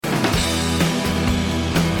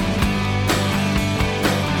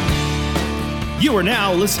You are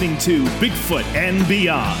now listening to Bigfoot and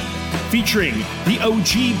Beyond, featuring the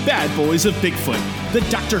OG bad boys of Bigfoot, the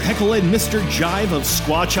Dr. Heckle and Mr. Jive of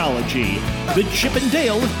Squatchology, the Chip and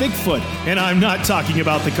Dale of Bigfoot, and I'm not talking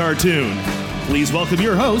about the cartoon. Please welcome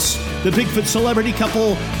your hosts, the Bigfoot celebrity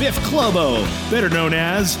couple Biff Clobo, better known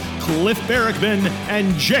as Cliff Barrickman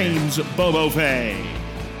and James Bobo Fay.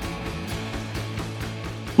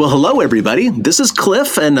 Well, hello, everybody. This is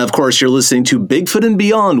Cliff, and of course, you're listening to Bigfoot and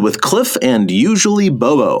Beyond with Cliff and usually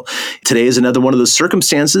Bobo. Today is another one of those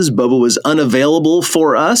circumstances. Bobo is unavailable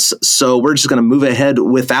for us, so we're just going to move ahead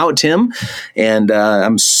without him, and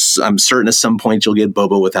I'm certain at some point you'll get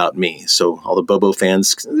Bobo without me. So all the Bobo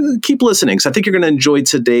fans, keep listening, because I think you're going to enjoy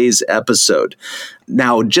today's episode.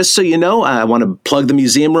 Now, just so you know, I want to plug the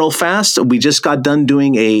museum real fast. We just got done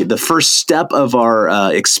doing the first step of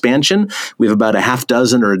our expansion. We have about a half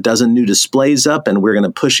dozen or a dozen new displays up, and we're going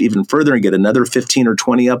to push even further and get another 15 or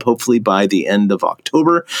 20 up, hopefully by the end of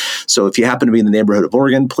October. So if you happen to be in the neighborhood of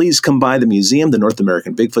Oregon, please come by the museum, the North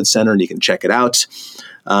American Bigfoot Center, and you can check it out.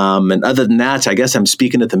 And other than that, I guess I'm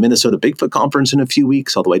speaking at the Minnesota Bigfoot Conference in a few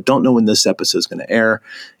weeks, although I don't know when this episode is going to air.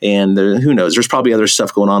 And who knows? There's probably other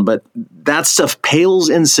stuff going on, but that stuff pales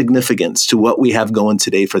in significance to what we have going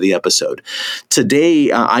today for the episode.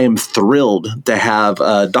 Today, I am thrilled to have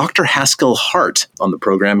Dr. Haskell Hart on the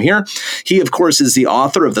program here. He, of course, is the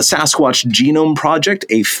author of the Sasquatch Genome Project,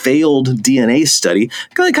 a failed DNA study,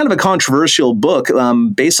 kind of a controversial book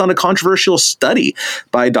based on a controversial study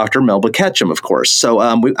by Dr. Melba Ketchum, of course.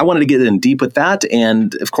 So I wanted to get in deep with that.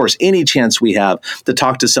 And of course, any chance we have to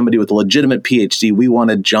talk to somebody with a legitimate PhD, we want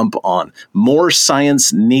to jump on. More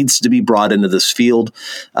science needs to be brought into this field.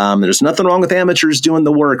 There's nothing wrong with amateurs doing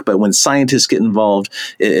the work, but when scientists get involved,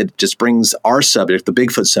 it just brings our subject, the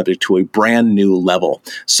Bigfoot subject, to a brand new level.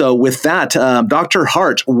 So with that, Dr.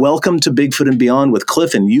 Hart, welcome to Bigfoot and Beyond with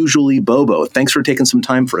Cliff and usually Bobo. Thanks for taking some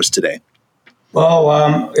time for us today.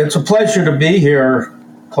 Well, it's a pleasure to be here,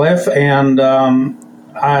 Cliff, and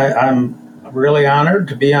I'm really honored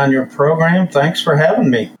to be on your program. Thanks for having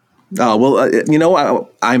me.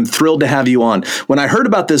 I'm thrilled to have you on. When I heard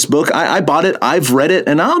about this book, I bought it, I've read it,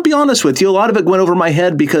 and I'll be honest with you, a lot of it went over my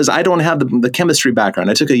head because I don't have the chemistry background.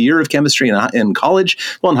 I took a year of chemistry in college,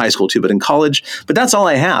 well, in high school too, but in college, but that's all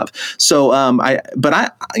I have. So, one of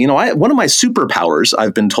my superpowers,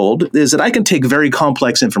 I've been told, is that I can take very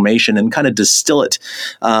complex information and kind of distill it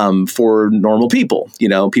for normal people,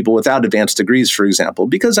 people without advanced degrees, for example,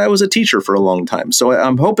 because I was a teacher for a long time. So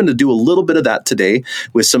I'm hoping to do a little bit of that today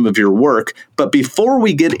with some of your work. But before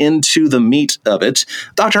we get into the meat of it,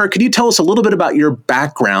 Dr. Hart, could you tell us a little bit about your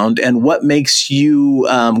background and what makes you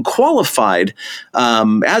qualified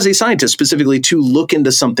as a scientist specifically to look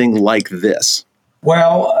into something like this?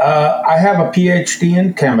 Well, I have a PhD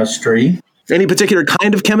in chemistry. Any particular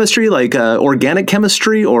kind of chemistry, like organic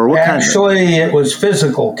chemistry, or what kind? Actually, it was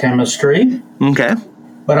physical chemistry. Okay.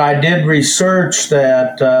 But I did research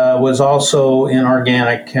that was also in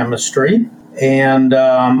organic chemistry. And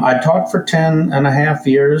I taught for 10 and a half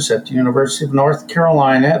years at the University of North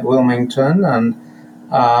Carolina at Wilmington, and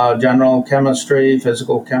general chemistry,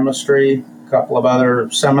 physical chemistry, a couple of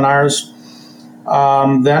other seminars.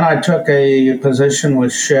 Then I took a position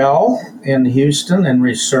with Shell in Houston in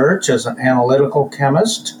research as an analytical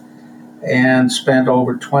chemist and spent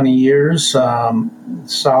over 20 years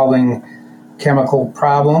solving chemical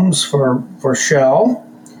problems for Shell.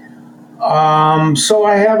 So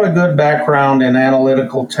I have a good background in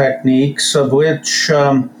analytical techniques, of which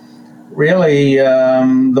really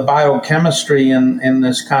the biochemistry in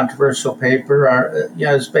this controversial paper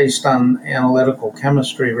is based on analytical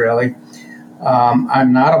chemistry, really.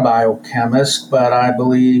 I'm not a biochemist, but I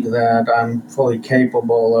believe that I'm fully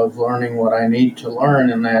capable of learning what I need to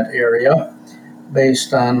learn in that area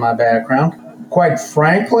based on my background. Quite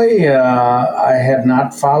frankly, I had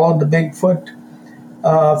not followed the Bigfoot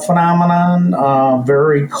phenomenon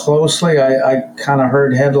very closely. I kind of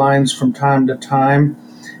heard headlines from time to time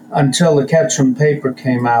until the Ketchum paper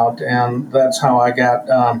came out, and that's how I got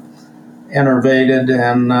innervated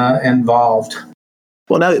and involved.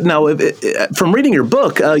 Well, now, from reading your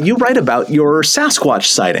book, you write about your Sasquatch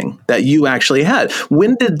sighting that you actually had.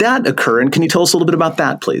 When did that occur, and can you tell us a little bit about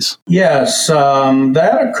that, please? Yes,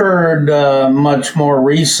 that occurred much more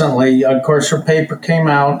recently. Of course, your paper came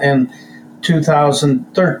out in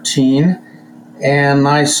 2013, and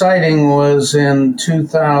my sighting was in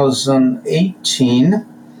 2018.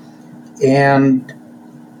 And,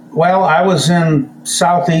 well, I was in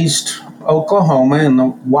southeast Oklahoma in the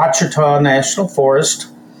Ouachita National Forest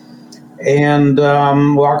and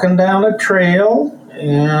walking down a trail,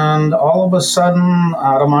 and all of a sudden,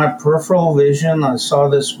 out of my peripheral vision, I saw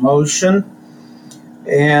this motion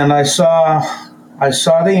And I saw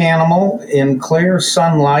the animal in clear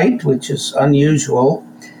sunlight, which is unusual,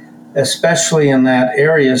 especially in that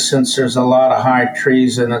area since there's a lot of high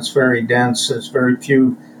trees and it's very dense. There's very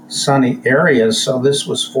few sunny areas, so this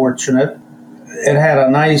was fortunate. It had a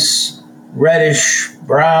nice reddish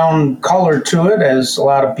brown color to it, as a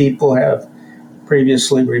lot of people have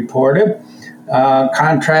previously reported.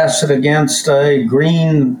 Contrasted against a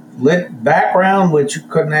green lit background, which you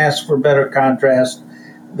couldn't ask for better contrast.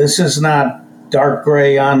 This is not dark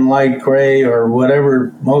gray on light gray or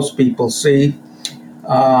whatever most people see.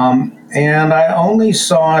 And I only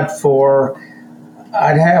saw it for,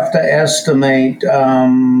 I'd have to estimate,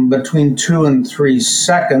 between 2 and 3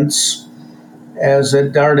 seconds as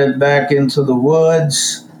it darted back into the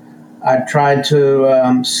woods. I tried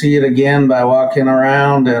to see it again by walking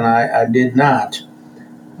around, and I did not.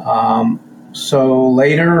 So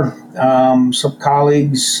later, some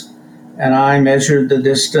colleagues and I measured the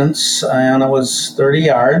distance, and it was 30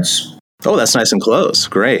 yards. Oh, that's nice and close.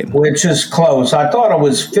 Great. Which is close. I thought it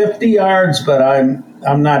was 50 yards, but I'm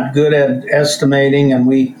not good at estimating, and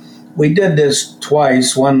we did this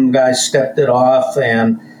twice. One guy stepped it off,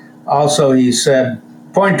 and also he said,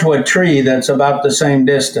 point to a tree that's about the same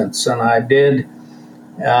distance, and I did.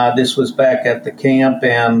 This was back at the camp,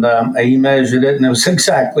 and he measured it, and it was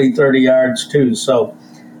exactly 30 yards too. So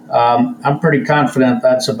I'm pretty confident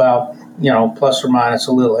that's about, plus or minus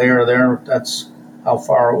a little air there. That's how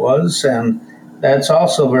far it was, and that's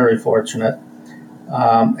also very fortunate.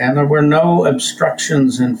 And there were no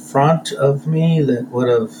obstructions in front of me that would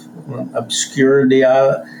have obscured the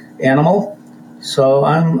animal. So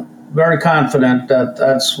I'm very confident that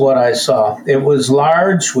that's what I saw. It was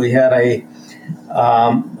large. We had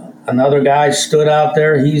another guy stood out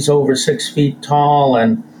there. He's over 6 feet tall,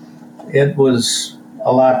 and it was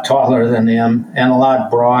a lot taller than him and a lot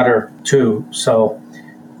broader too. So,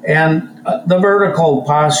 and the vertical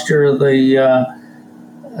posture, the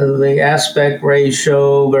aspect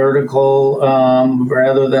ratio, vertical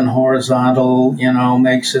rather than horizontal,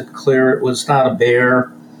 makes it clear it was not a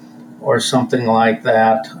bear or something like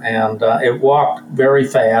that. And it walked very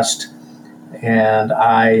fast, and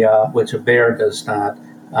which a bear does not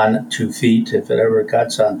on 2 feet, if it ever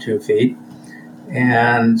cuts on 2 feet.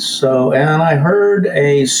 And I heard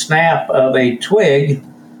a snap of a twig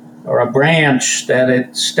or a branch that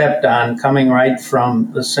it stepped on coming right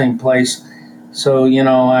from the same place. So,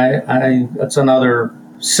 that's another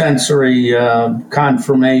sensory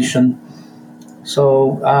confirmation.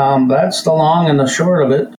 So that's the long and the short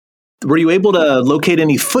of it. Were you able to locate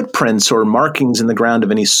any footprints or markings in the ground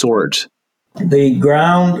of any sort? The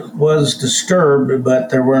ground was disturbed, but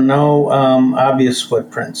there were no obvious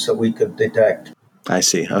footprints that we could detect. I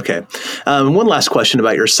see. Okay. One last question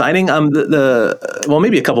about your sighting. Well,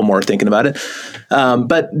 maybe a couple more thinking about it.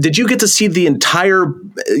 But did you get to see the entire,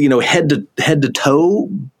 head to toe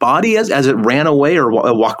body as it ran away or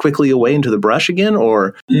walked quickly away into the brush again?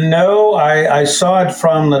 Or no, I saw it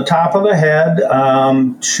from the top of the head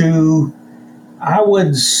to, I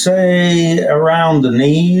would say, around the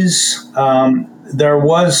knees. There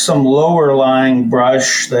was some lower lying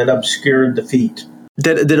brush that obscured the feet.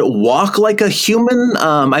 Did it walk like a human?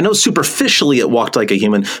 I know superficially it walked like a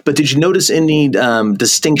human, but did you notice any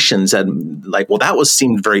distinctions that,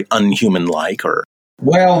 seemed very unhuman-like? Or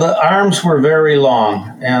well, the arms were very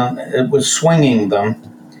long, and it was swinging them,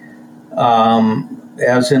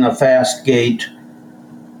 as in a fast gait.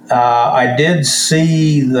 I did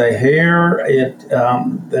see the hair.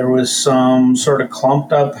 There was some sort of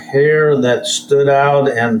clumped up hair that stood out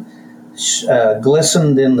and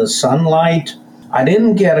glistened in the sunlight. I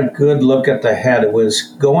didn't get a good look at the head. It was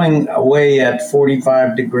going away at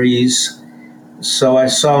 45 degrees, so I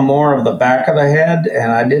saw more of the back of the head,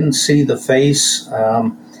 and I didn't see the face,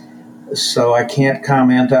 so I can't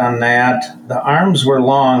comment on that. The arms were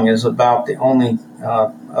long is about the only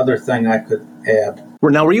other thing I could add.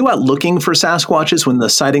 Now, were you out looking for Sasquatches when the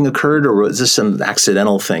sighting occurred, or was this an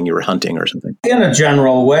accidental thing you were hunting or something? In a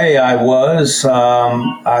general way, I was.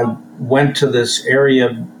 I went to this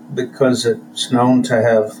area because it's known to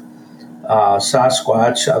have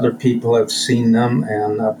Sasquatch. Other people have seen them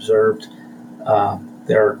and observed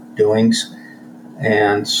their doings.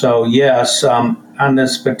 And so, yes, on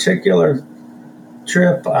this particular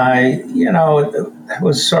trip, it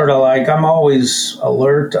was sort of like I'm always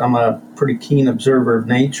alert. I'm a pretty keen observer of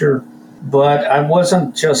nature, but I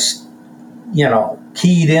wasn't just,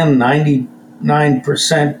 keyed in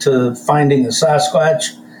 99% to finding a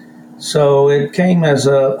Sasquatch. So it came as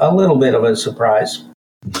a little bit of a surprise.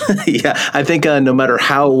 Yeah, I think no matter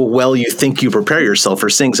how well you think you prepare yourself for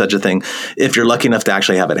seeing such a thing, if you're lucky enough to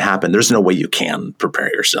actually have it happen, there's no way you can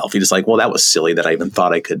prepare yourself. You're just like, well, that was silly that I even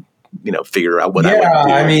thought I could, figure out what I would do.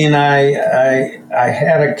 Yeah, I mean, I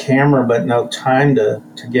had a camera, but no time to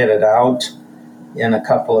get it out in a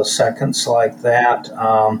couple of seconds like that.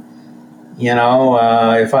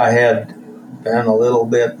 If I had been a little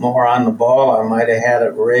bit more on the ball, I might have had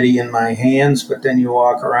it ready in my hands, but then you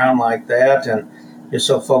walk around like that and you're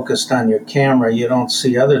so focused on your camera, you don't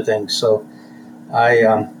see other things. So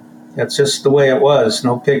that's just the way it was,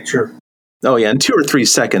 no picture. Oh, yeah, and 2 or 3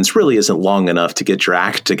 seconds really isn't long enough to get your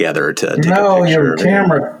act together to take a picture. No, your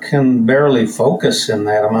camera can barely focus in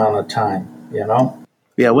that amount of time,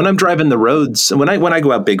 Yeah, when I'm driving the roads, when I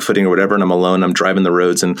go out bigfooting or whatever, and I'm alone, I'm driving the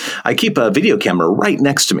roads, and I keep a video camera right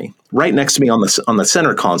next to me on the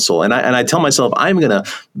center console, and I tell myself I'm going to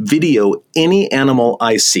video any animal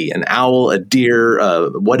I see, an owl, a deer,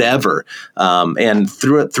 whatever. And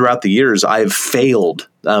throughout the years, I've failed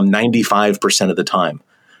 95% of the time.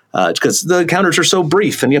 Because the encounters are so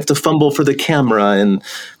brief, and you have to fumble for the camera, and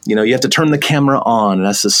you have to turn the camera on, and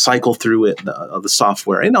has to cycle through it, the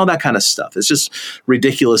software, and all that kind of stuff. It's just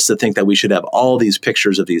ridiculous to think that we should have all these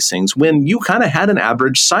pictures of these things when you kind of had an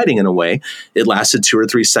average sighting in a way. It lasted 2 or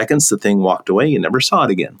 3 seconds. The thing walked away. You never saw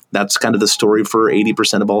it again. That's kind of the story for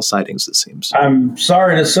 80% of all sightings, it seems. I'm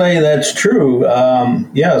sorry to say that's true.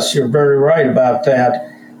 Yes, you're very right about that.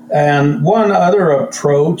 And one other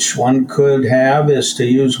approach one could have is to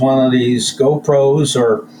use one of these GoPros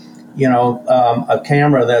or, a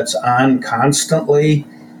camera that's on constantly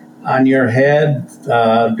on your head,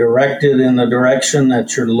 directed in the direction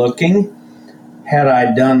that you're looking. Had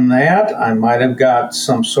I done that, I might have got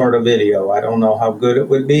some sort of video. I don't know how good it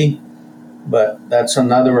would be, but that's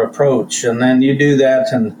another approach. And then you do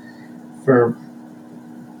that and for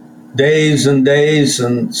days and days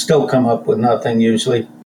and still come up with nothing usually.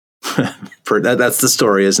 That's the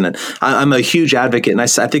story, isn't it? I'm a huge advocate, and I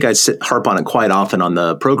think I harp on it quite often on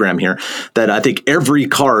the program here, that I think every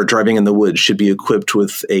car driving in the woods should be equipped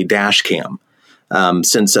with a dash cam.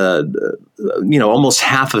 Since almost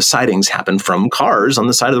half of sightings happen from cars on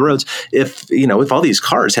the side of the roads. If all these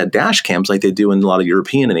cars had dash cams like they do in a lot of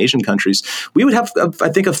European and Asian countries, we would have, I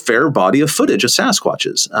think, a fair body of footage of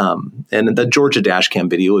Sasquatches. And the Georgia dash cam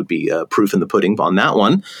video would be proof in the pudding on that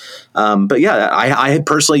one. But yeah, I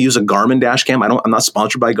personally use a Garmin dash cam. I'm not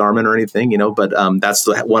sponsored by Garmin or anything, but that's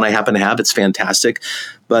the one I happen to have. It's fantastic.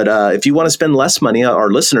 But if you want to spend less money, our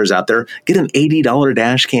listeners out there, get an $80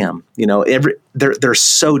 dash cam. They're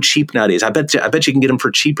so cheap nowadays. I bet you can get them for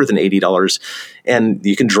cheaper than $80, and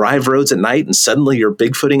you can drive roads at night, and suddenly you're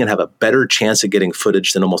bigfooting and have a better chance of getting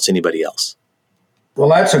footage than almost anybody else. Well,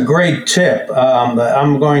 that's a great tip.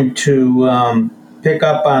 I'm going to pick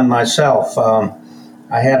up on myself.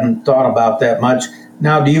 I hadn't thought about that much.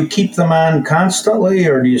 Now, do you keep them on constantly,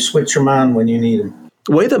 or do you switch them on when you need them?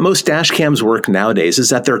 The way that most dash cams work nowadays is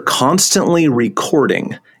that they're constantly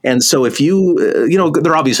recording. And so if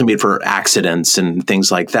they're obviously made for accidents and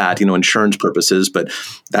things like that, insurance purposes, but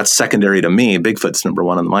that's secondary to me. Bigfoot's number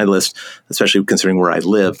one on my list, especially considering where I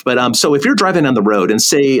live. But so if you're driving down the road and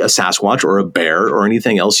say a Sasquatch or a bear or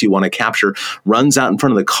anything else you want to capture runs out in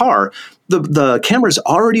front of the car, the camera's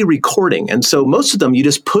already recording. And so most of them, you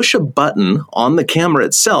just push a button on the camera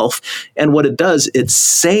itself. And what it does, it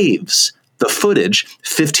saves the footage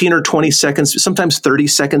 15 or 20 seconds, sometimes 30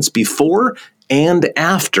 seconds before and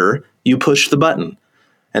after you push the button.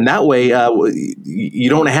 And that way, you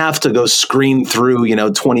don't have to go screen through,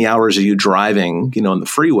 20 hours of you driving, on the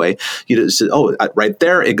freeway. You just, right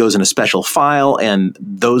there, it goes in a special file, and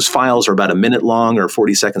those files are about a minute long or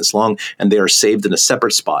 40 seconds long, and they are saved in a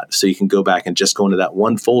separate spot. So you can go back and just go into that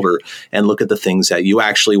one folder and look at the things that you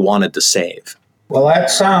actually wanted to save. Well, that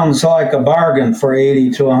sounds like a bargain for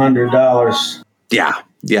 $80 to $100.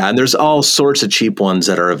 Yeah, and there's all sorts of cheap ones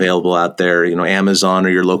that are available out there, Amazon or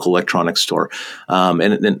your local electronics store.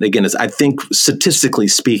 And again, I think statistically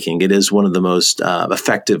speaking, it is one of the most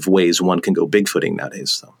effective ways one can go bigfooting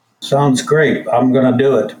nowadays. So. Sounds great. I'm going to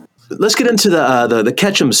do it. Let's get into the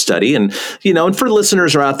Ketchum study, and and for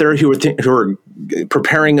listeners who are out there who are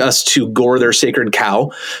preparing us to gore their sacred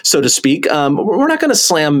cow, so to speak, we're not going to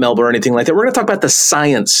slam Melba or anything like that. We're going to talk about the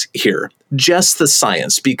science here, just the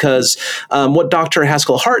science, because what Dr.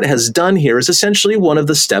 Haskell Hart has done here is essentially one of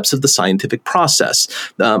the steps of the scientific process,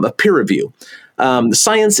 a peer review.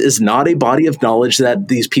 Science is not a body of knowledge that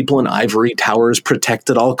these people in ivory towers protect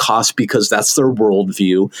at all costs because that's their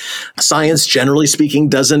worldview. Science, generally speaking,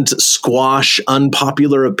 doesn't squash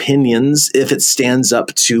unpopular opinions if it stands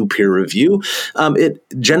up to peer review.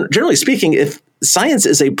 Generally speaking, if science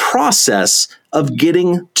is a process of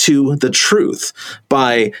getting to the truth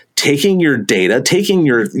by taking your data, taking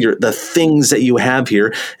the things that you have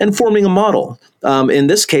here, and forming a model. In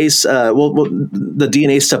this case, the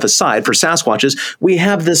DNA stuff aside, for Sasquatches, we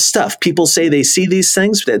have this stuff. People say they see these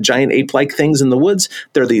things, that giant ape-like things in the woods.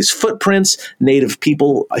 There are these footprints. Native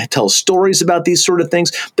people tell stories about these sort of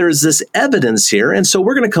things. There's this evidence here, and so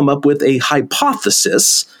we're going to come up with a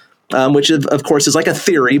hypothesis, which of course is like a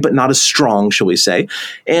theory, but not as strong, shall we say.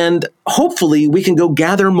 And hopefully we can go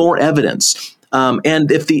gather more evidence. And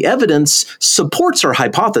if the evidence supports our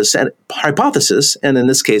hypothesis, and in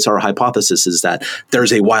this case, our hypothesis is that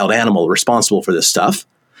there's a wild animal responsible for this stuff,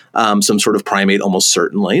 some sort of primate, almost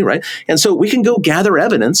certainly, right? And so we can go gather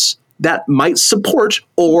evidence that might support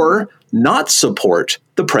or not support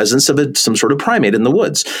the presence of some sort of primate in the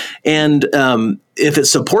woods. And if it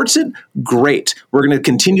supports it, great. We're going to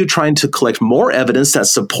continue trying to collect more evidence that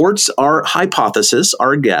supports our hypothesis,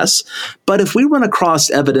 our guess. But if we run across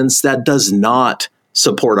evidence that does not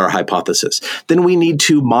support our hypothesis, then we need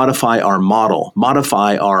to modify our model,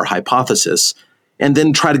 modify our hypothesis, and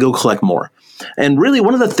then try to go collect more. And really,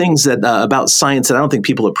 one of the things that about science that I don't think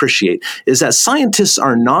people appreciate is that scientists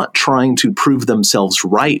are not trying to prove themselves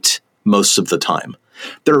right most of the time.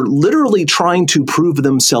 They're literally trying to prove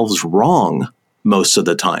themselves wrong most of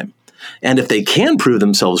the time. And if they can prove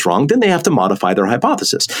themselves wrong, then they have to modify their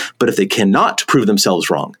hypothesis. But if they cannot prove themselves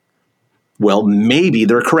wrong, well, maybe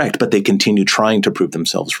they're correct, but they continue trying to prove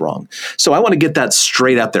themselves wrong. So I want to get that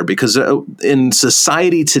straight out there, because in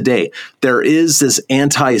society today, there is this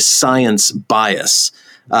anti-science bias,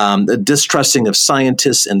 distrusting of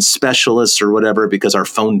scientists and specialists or whatever, because our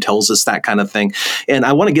phone tells us that kind of thing. And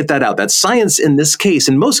I want to get that out, that science in this case,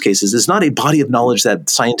 in most cases, is not a body of knowledge that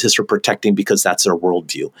scientists are protecting because that's their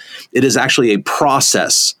worldview. It is actually a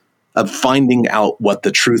process of finding out what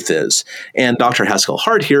the truth is. And Dr. Haskell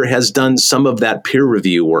Hart here has done some of that peer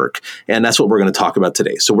review work, and that's what we're going to talk about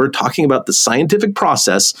today. So we're talking about the scientific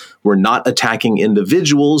process. We're not attacking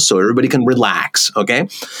individuals, so everybody can relax, okay?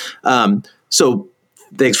 So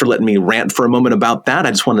thanks for letting me rant for a moment about that.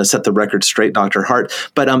 I just wanted to set the record straight, Dr. Hart.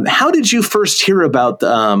 But how did you first hear about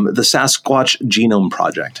the Sasquatch Genome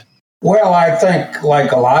Project? Well, I think,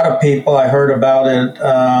 like a lot of people, I heard about it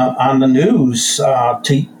on the news,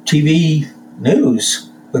 TV news,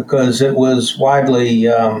 because it was widely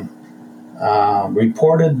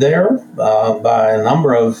reported there by a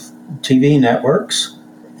number of TV networks.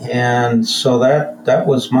 And so that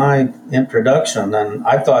was my introduction. And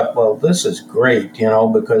I thought, well, this is great,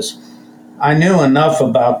 because I knew enough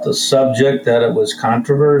about the subject that it was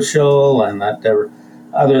controversial, and that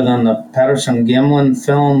other than the Patterson-Gimlin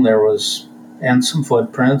film, and some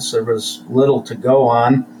footprints, there was little to go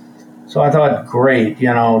on. So I thought, great,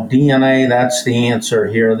 DNA, that's the answer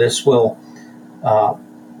here. This will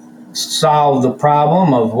solve the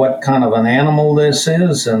problem of what kind of an animal this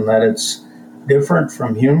is, and that it's different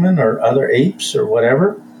from human or other apes or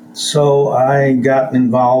whatever. So I got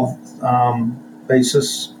involved,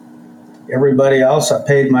 basis everybody else. I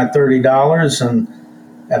paid my $30, and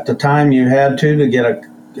at the time you had to get a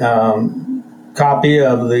copy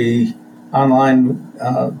of the online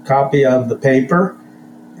copy of the paper.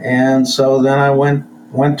 And so then I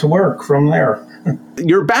went to work from there.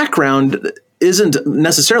 Your background isn't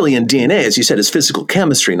necessarily in DNA, as you said, it's physical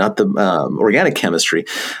chemistry, not the organic chemistry.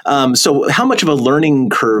 So how much of a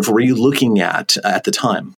learning curve were you looking at the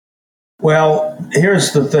time? Well,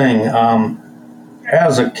 here's the thing.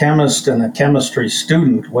 As a chemist and a chemistry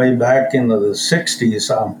student way back into the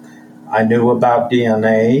 60s, I knew about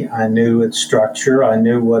DNA. I knew its structure. I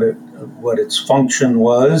knew what its function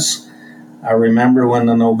was. I remember when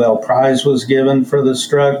the Nobel Prize was given for the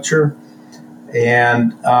structure.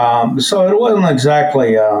 And so it wasn't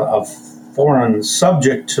exactly a foreign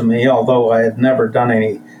subject to me, although I had never done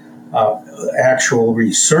any actual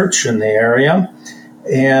research in the area.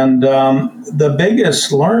 And the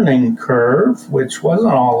biggest learning curve, which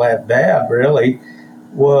wasn't all that bad really,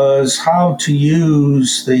 was how to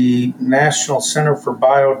use the National Center for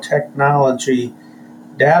Biotechnology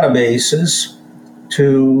databases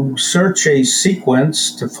to search a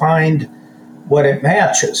sequence to find what it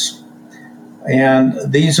matches. And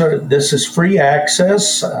this is free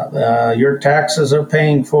access. Your taxes are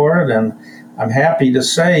paying for it, and I'm happy to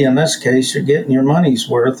say in this case you're getting your money's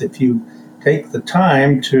worth if you take the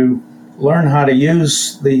time to learn how to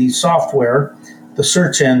use the software, the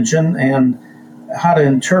search engine, and how to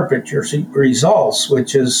interpret your results,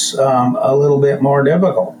 which is a little bit more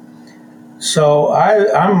difficult. So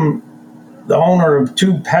I'm the owner of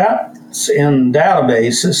 2 patents in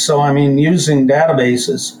databases. So using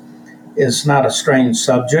databases is not a strange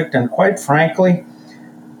subject. And quite frankly,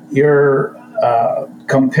 you're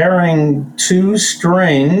comparing two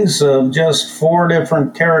strings of just four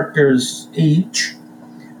different characters each,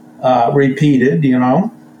 repeated,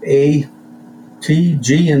 A, T,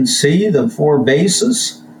 G, and C, the four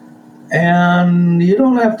bases. And you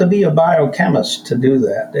don't have to be a biochemist to do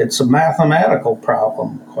that. It's a mathematical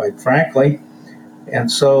problem, quite frankly.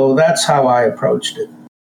 And so that's how I approached it.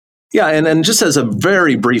 Yeah, and just as a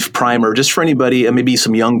very brief primer, just for anybody, maybe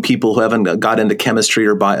some young people who haven't got into chemistry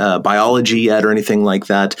or biology yet or anything like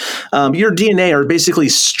that, your DNA are basically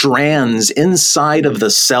strands inside of the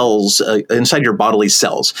cells, inside your bodily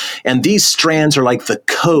cells. And these strands are like the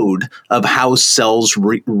code of how cells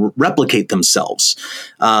replicate themselves.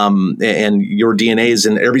 And your DNA is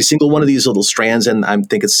in every single one of these little strands, and I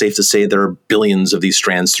think it's safe to say there are billions of these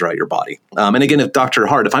strands throughout your body. And again, if Dr.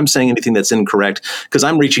 Hart, if I'm saying anything that's incorrect, because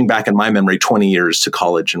I'm reaching back in my memory 20 years to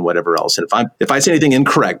college and whatever else. And if I say anything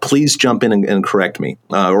incorrect, please jump in and correct me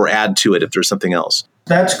or add to it if there's something else.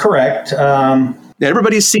 That's correct.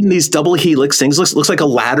 Everybody's seen these double helix things. Looks like a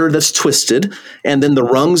ladder that's twisted. And then the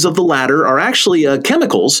rungs of the ladder are actually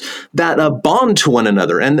chemicals that bond to one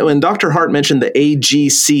another. And when Dr. Hart mentioned the A, G,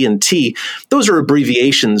 C, and T, those are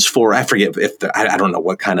abbreviations for, I forget if I don't know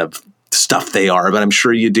what kind of stuff they are, but I'm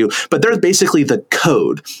sure you do. But they're basically the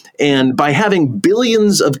code. And by having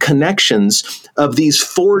billions of connections of these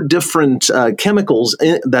four different chemicals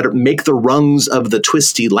that make the rungs of the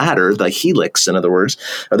twisty ladder, the helix, in other words,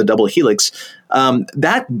 or the double helix,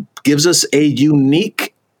 that gives us a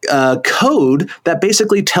unique code that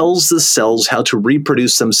basically tells the cells how to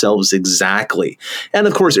reproduce themselves exactly. And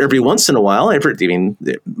of course, every once in a while,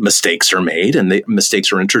 mistakes are made and the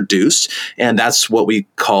mistakes are introduced, and that's what we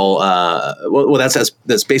call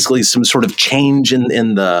that's basically some sort of change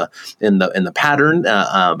in the pattern,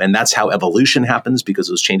 and that's how evolution happens because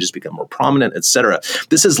those changes become more prominent, etc.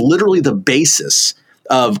 This is literally the basis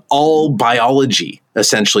of all biology,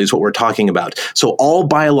 essentially, is what we're talking about. So all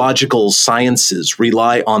biological sciences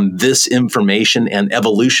rely on this information and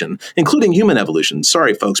evolution, including human evolution.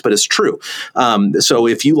 Sorry, folks, but it's true. So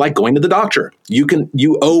if you like going to the doctor,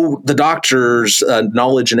 you owe the doctor's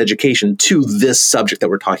knowledge and education to this subject that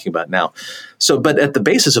we're talking about now. So, but at the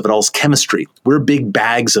basis of it all is chemistry. We're big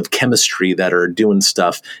bags of chemistry that are doing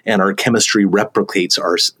stuff, and our chemistry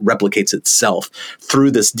replicates itself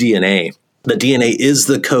through this DNA. The DNA is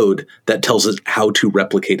the code that tells it how to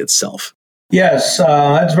replicate itself. Yes,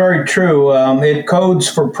 that's very true. It codes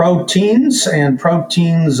for proteins, and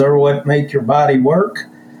proteins are what make your body work.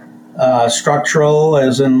 Structural,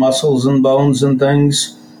 as in muscles and bones and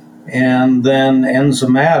things. And then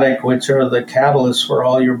enzymatic, which are the catalysts for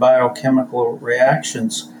all your biochemical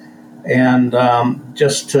reactions. And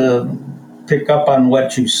just to pick up on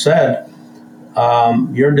what you said,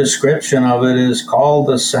 your description of it is called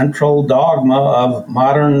the central dogma of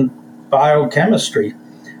modern biochemistry.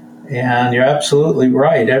 And you're absolutely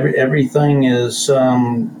right. Everything is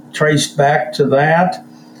traced back to that.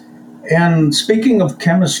 And speaking of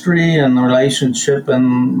chemistry and the relationship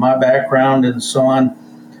and my background and so on,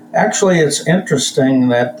 actually it's interesting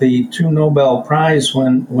that the two Nobel Prize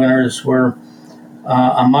winners were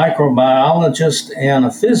a microbiologist and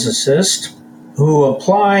a physicist who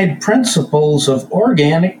applied principles of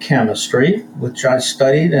organic chemistry, which I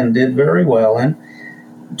studied and did very well in,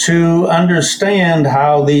 to understand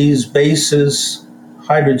how these bases,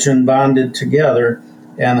 hydrogen bonded together,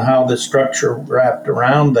 and how the structure wrapped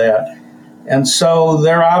around that. And so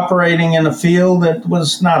they're operating in a field that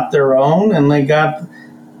was not their own, and they got,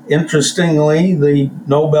 interestingly, the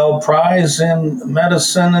Nobel Prize in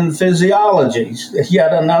medicine and physiology,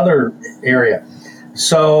 yet another area.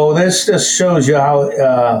 So this just shows you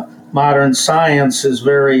how modern science is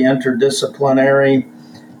very interdisciplinary,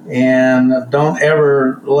 and don't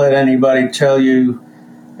ever let anybody tell you,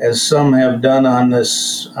 as some have done on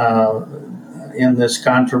this in this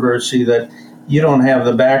controversy, that you don't have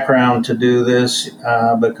the background to do this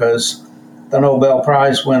because the Nobel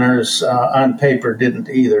Prize winners on paper didn't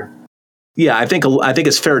either. Yeah, I think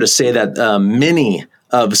it's fair to say that many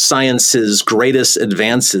of science's greatest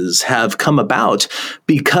advances have come about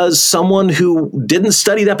because someone who didn't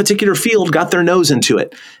study that particular field got their nose into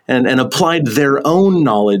it and applied their own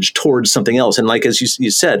knowledge towards something else. And like, as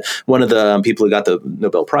you said, one of the people who got the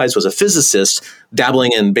Nobel Prize was a physicist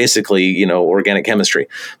dabbling in basically, organic chemistry.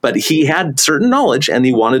 But he had certain knowledge and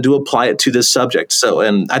he wanted to apply it to this subject. So,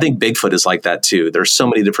 and I think Bigfoot is like that too. There's so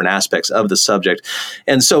many different aspects of the subject.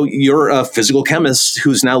 And so you're a physical chemist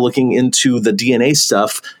who's now looking into the DNA stuff.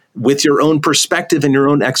 with your own perspective and your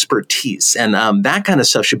own expertise. And that kind of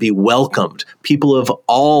stuff should be welcomed. People of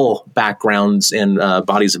all backgrounds and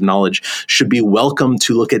bodies of knowledge should be welcome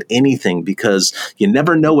to look at anything, because you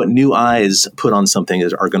never know what new eyes put on something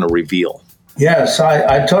are going to reveal. Yes,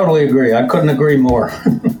 I totally agree. I couldn't agree more.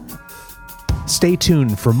 Stay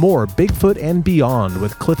tuned for more Bigfoot and Beyond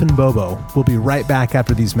with Cliff and Bobo. We'll be right back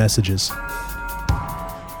after these messages.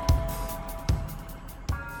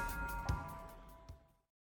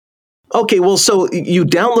 Okay, well, so you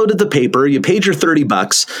downloaded the paper, you paid your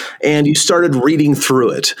 $30, and you started reading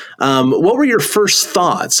through it. What were your first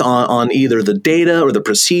thoughts on either the data or the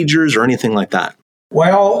procedures or anything like that?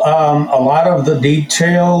 Well, a lot of the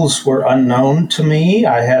details were unknown to me.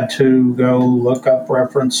 I had to go look up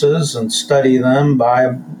references and study them, buy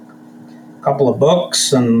a couple of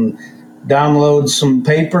books and download some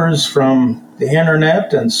papers from the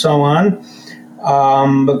internet and so on.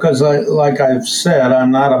 Because, like I've said,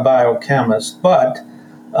 I'm not a biochemist, but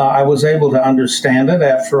I was able to understand it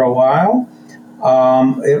after a while.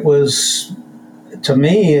 It was, to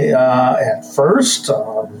me, at first,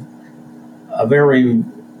 a very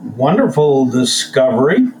wonderful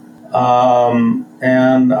discovery,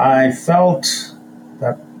 and I felt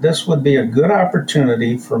that this would be a good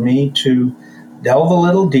opportunity for me to delve a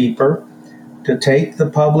little deeper, to take the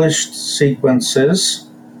published sequences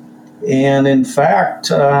and, in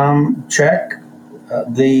fact, check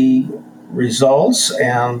the results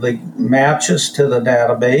and the matches to the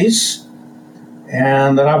database,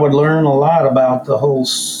 and that I would learn a lot about the whole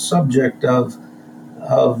subject of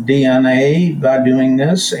DNA by doing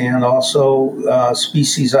this, and also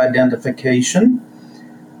species identification.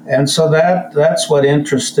 And so that's what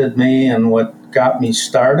interested me and what got me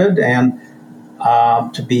started. And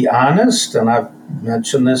to be honest, and I've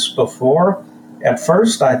mentioned this before, at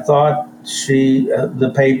first I thought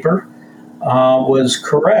the paper was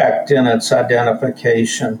correct in its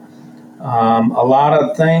identification. A lot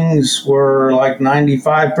of things were like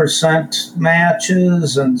 95%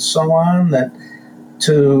 matches and so on, that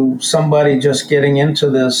to somebody just getting into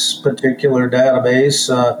this particular database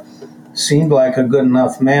seemed like a good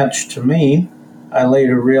enough match to me. I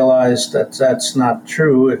later realized that that's not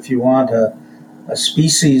true. If you want a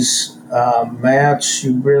species match,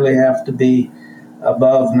 you really have to be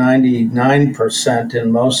above 99%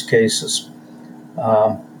 in most cases.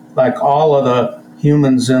 Like all of the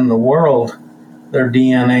humans in the world, their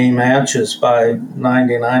DNA matches by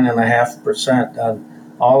 99.5%.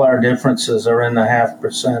 All our differences are in the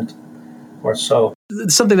 0.5% or so.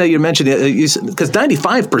 Something that you mentioned, because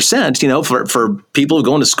 95%, for people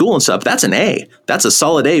going to school and stuff, that's an A. That's a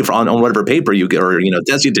solid A on whatever paper you get or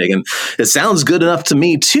test you take. And it sounds good enough to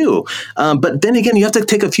me too. But then again, you have to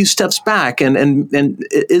take a few steps back. And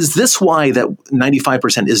is this why that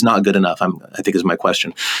 95% is not good enough? I think is my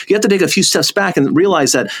question. You have to take a few steps back and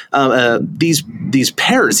realize that these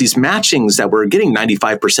pairs, these matchings that we're getting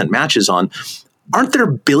 95% matches on, aren't there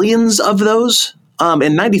billions of those?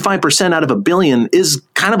 And 95% out of a billion is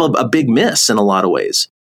kind of a big miss in a lot of ways.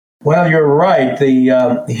 Well, you're right.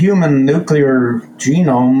 The human nuclear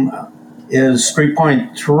genome is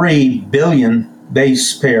 3.3 billion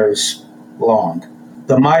base pairs long.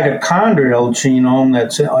 The mitochondrial genome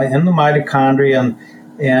that's in the mitochondria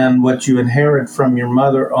and what you inherit from your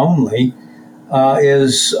mother only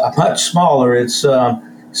is much smaller. It's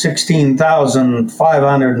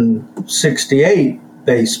 16,568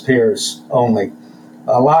 base pairs only.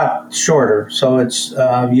 A lot shorter, so it's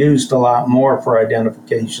used a lot more for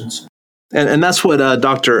identifications. And that's what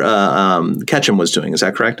Dr. Ketchum was doing, is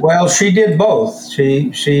that correct? Well, she did both.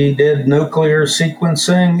 She did nuclear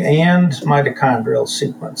sequencing and mitochondrial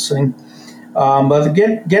sequencing. But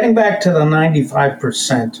getting back to the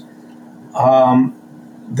 95%,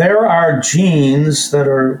 there are genes that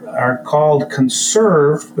are called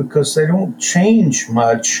conserved because they don't change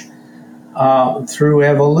much through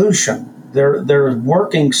evolution. They're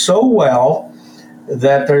working so well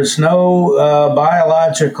that there's no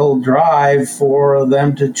biological drive for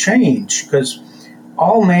them to change, because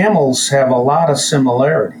all mammals have a lot of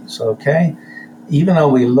similarities, okay? Even though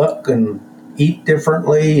we look and eat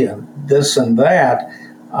differently and this and that,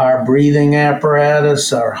 our breathing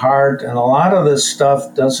apparatus, our heart, and a lot of this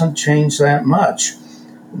stuff doesn't change that much.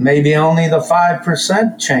 Maybe only the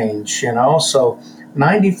 5% change, so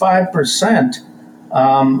 95%.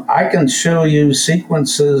 I can show you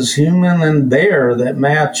sequences, human and bear, that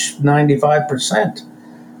match 95%.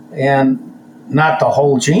 And not the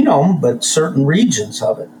whole genome, but certain regions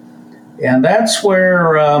of it. And that's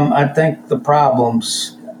where I think the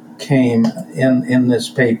problems came in this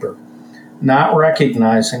paper. Not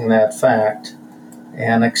recognizing that fact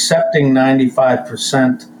and accepting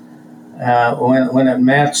 95% when it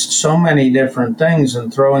matched so many different things,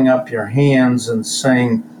 and throwing up your hands and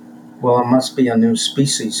saying, well, it must be a new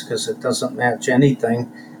species because it doesn't match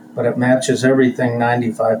anything, but it matches everything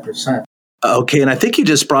 95%. Okay, and I think you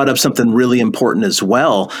just brought up something really important as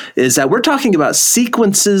well, is that we're talking about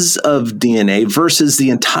sequences of DNA versus the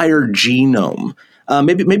entire genome.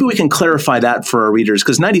 Maybe we can clarify that for our readers,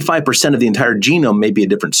 because 95% of the entire genome may be a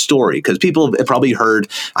different story, because people have probably heard,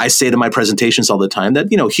 I say to my presentations all the time that,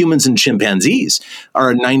 humans and chimpanzees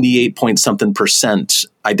are 98 point something percent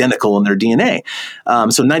identical in their DNA.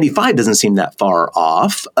 So 95 doesn't seem that far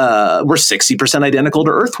off. We're 60% identical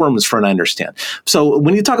to earthworms, from what I understand. So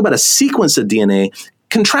when you talk about a sequence of DNA,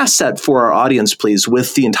 contrast that for our audience, please,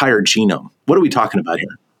 with the entire genome. What are we talking about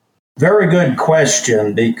here? Very good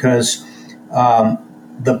question, because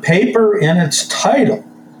the paper in its title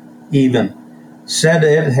even said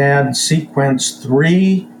it had sequenced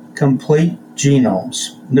 3 complete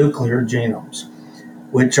genomes, nuclear genomes,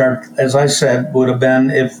 which are, as I said, would have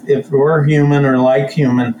been, if we're human or like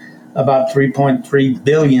human, about 3.3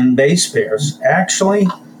 billion base pairs. Actually,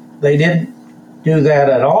 they didn't do that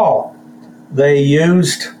at all. They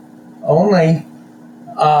used only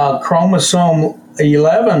chromosome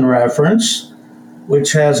 11 reference,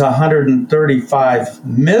 which has 135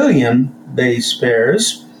 million base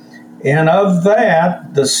pairs. And of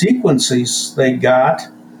that, the sequences they got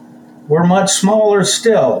were much smaller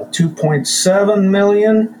still, 2.7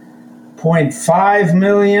 million, 0.5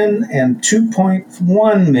 million, and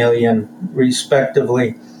 2.1 million,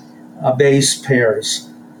 respectively, base pairs.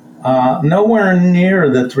 Nowhere near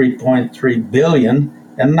the 3.3 billion,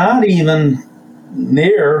 and not even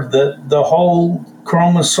near the whole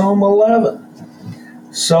chromosome 11.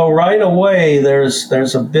 So right away,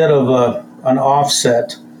 there's a bit of an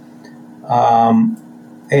offset,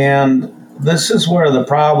 and this is where the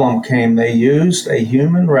problem came. They used a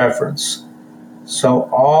human reference, so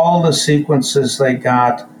all the sequences they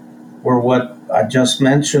got were what I just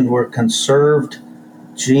mentioned, were conserved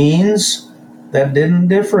genes that didn't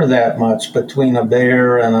differ that much between a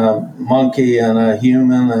bear and a monkey and a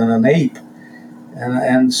human and an ape,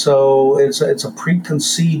 and so it's a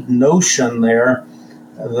preconceived notion there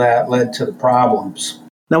that led to the problems.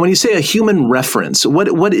 Now, when you say a human reference,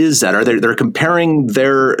 what is that? Are they're comparing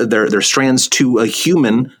their strands to a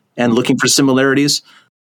human and looking for similarities?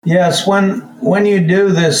 Yes, when you do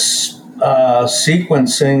this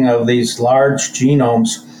sequencing of these large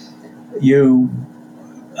genomes, you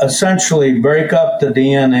essentially break up the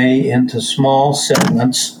DNA into small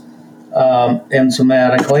segments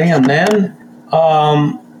enzymatically, and then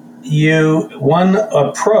one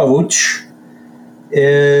approach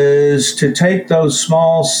is to take those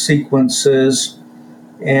small sequences,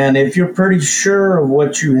 and if you're pretty sure of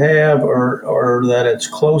what you have or that it's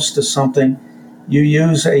close to something, you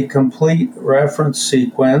use a complete reference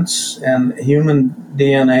sequence, and human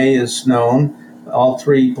DNA is known, all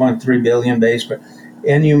 3.3 billion base pairs,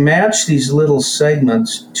 and you match these little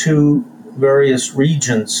segments to various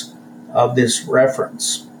regions of this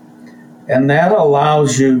reference. And that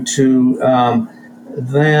allows you to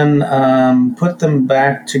then put them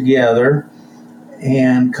back together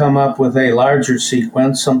and come up with a larger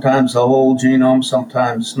sequence, sometimes the whole genome,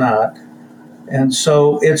 sometimes not. And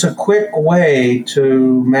so it's a quick way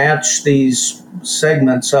to match these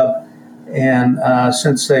segments up, and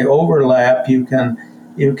since they overlap, you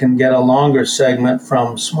can get a longer segment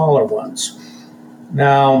from smaller ones.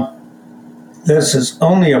 Now, this is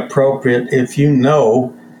only appropriate if you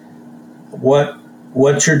know what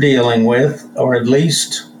you're dealing with, or at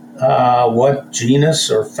least what genus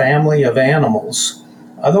or family of animals.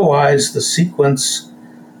 Otherwise, the sequence,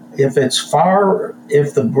 if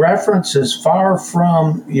the reference is far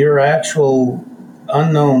from your actual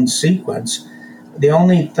unknown sequence, the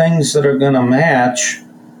only things that are going to match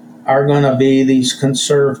are going to be these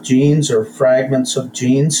conserved genes or fragments of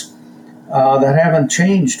genes that haven't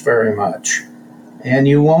changed very much. And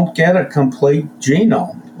you won't get a complete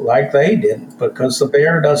genome like they didn't, because the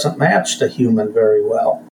bear doesn't match the human very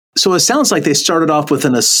well. So it sounds like they started off with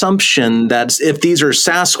an assumption that if these are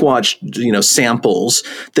Sasquatch, samples,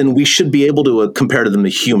 then we should be able to compare them to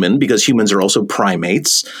human, because humans are also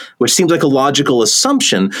primates, which seems like a logical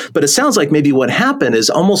assumption. But it sounds like maybe what happened is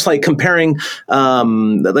almost like comparing,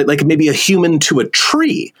 like maybe a human to a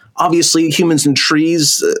tree. Obviously, humans and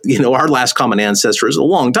trees, our last common ancestor is a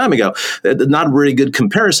long time ago. Not a very good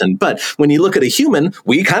comparison. But when you look at a human,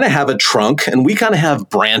 we kind of have a trunk and we kind of have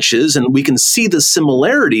branches, and we can see the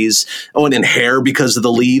similarities. And in hair because of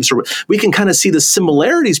the leaves, or we can kind of see the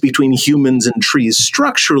similarities between humans and trees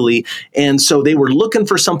structurally. And so they were looking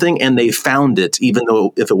for something and they found it, even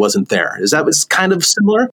though if it wasn't there. Is that what's kind of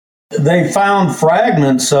similar? They found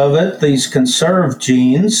fragments of it, these conserved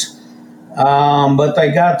genes, but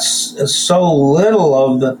they got so little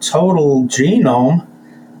of the total genome,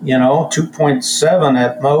 2.7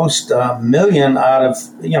 at most million out of,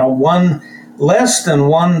 less than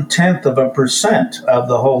 0.1% of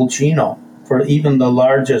the whole genome for even the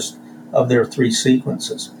largest of their three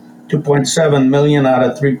sequences. 2.7 million out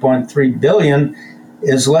of 3.3 billion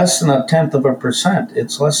is less than 0.1%.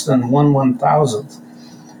 It's less than 1/1000th.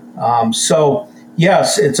 So,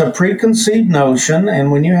 yes, it's a preconceived notion,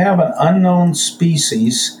 and when you have an unknown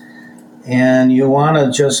species and you want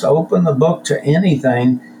to just open the book to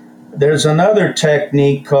anything, there's another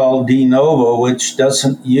technique called de novo, which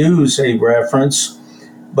doesn't use a reference,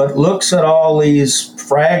 but looks at all these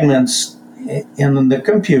fragments in the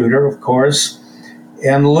computer, of course,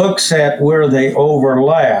 and looks at where they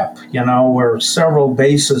overlap, where several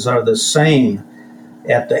bases are the same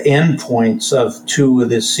at the endpoints of two of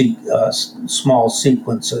the small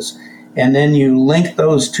sequences. And then you link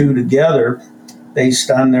those two together based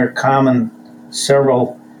on their common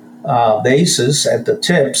several bases at the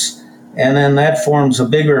tips. And then that forms a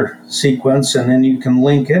bigger sequence, and then you can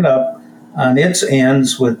link it up on its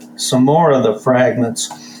ends with some more of the fragments.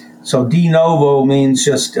 So de novo means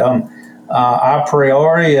just a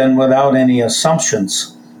priori and without any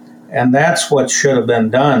assumptions. And that's what should have been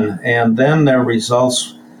done. And then their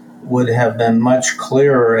results would have been much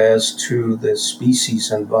clearer as to the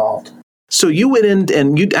species involved. So you went in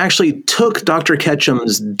and you actually took Dr.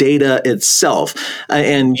 Ketchum's data itself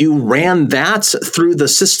and you ran that through the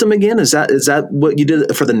system again? Is that what you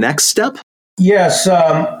did for the next step? Yes,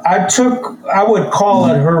 I would call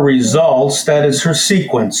it her results, that is her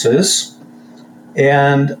sequences.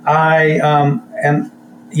 And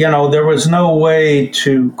there was no way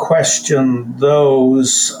to question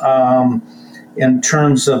those in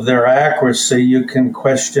terms of their accuracy. You can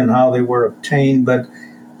question how they were obtained, but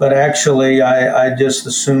actually I just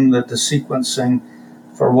assumed that the sequencing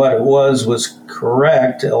for what it was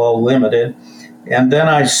correct, although limited. And then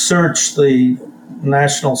I searched the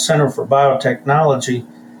National Center for Biotechnology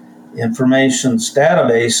information's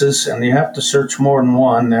databases, and you have to search more than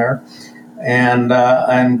one there, and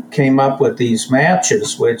came up with these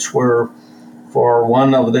matches, which were, for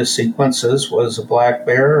one of the sequences was a black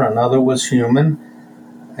bear, another was human,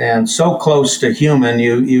 and so close to human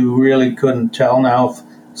you really couldn't tell. Now, if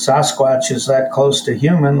Sasquatch is that close to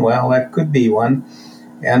human, well, that could be one.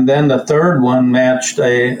 And then the third one matched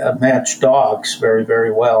dogs very,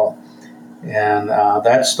 very well. And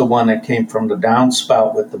that's the one that came from the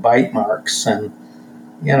downspout with the bite marks. And,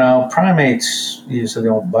 primates usually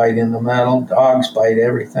don't bite in the middle. Dogs bite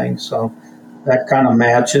everything. So that kind of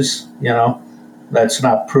matches, That's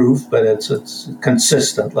not proof, but it's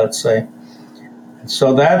consistent, let's say.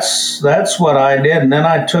 So that's what I did. And then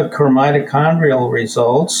I took her mitochondrial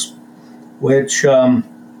results, which, in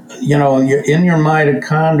your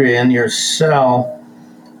mitochondria, in your cell,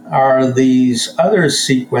 are these other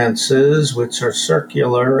sequences, which are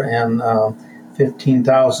circular and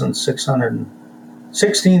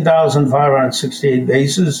 16,568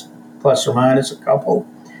 bases, plus or minus a couple.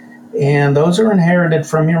 And those are inherited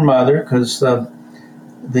from your mother because the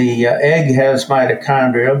egg has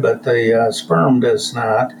mitochondria, but the sperm does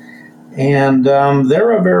not. And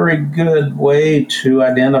they're a very good way to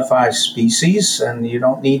identify species, and you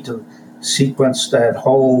don't need to sequence that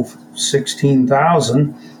whole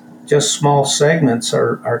 16,000. Just small segments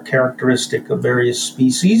are characteristic of various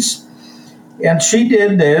species. And she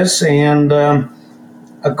did this, and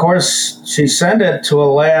of course, she sent it to a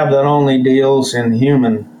lab that only deals in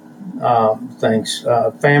human things.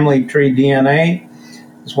 Family tree DNA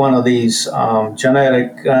is one of these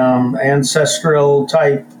genetic ancestral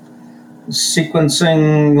type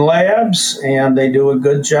sequencing labs, and they do a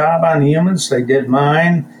good job on humans. They did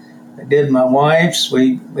mine. They did my wife's.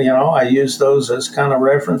 I use those as kind of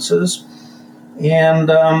references. And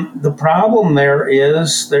the problem there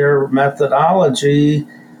is their methodology,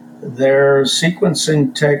 their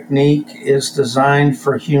sequencing technique is designed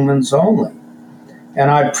for humans only.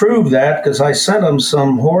 And I proved that because I sent them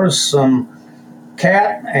some horse, some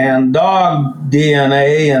cat and dog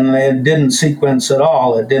DNA, and it didn't sequence at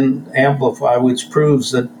all. It didn't amplify, which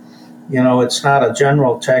proves that, it's not a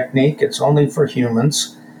general technique. It's only for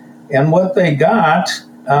humans. And what they got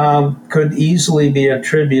could easily be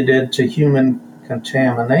attributed to human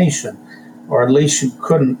contamination, or at least you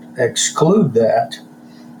couldn't exclude that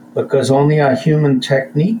because only a human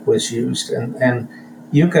technique was used. And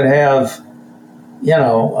you could have,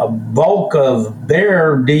 a bulk of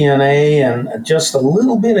bear DNA and just a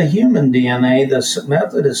little bit of human DNA. This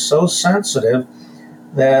method is so sensitive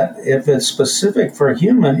that if it's specific for a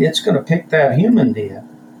human, it's going to pick that human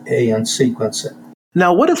DNA and sequence it.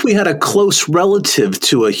 Now, what if we had a close relative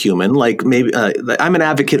to a human, like maybe I'm an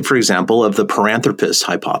advocate, for example, of the paranthropus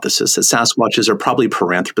hypothesis that Sasquatches are probably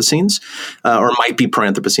paranthropocines, or might be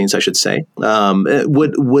paranthropocines, I should say.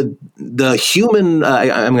 Would the human,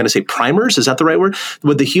 I'm going to say primers, is that the right word?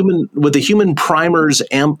 Would the human primers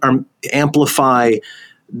amplify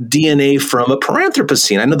DNA from a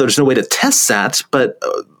paranthropocene? I know there's no way to test that, but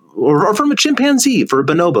or from a chimpanzee, for a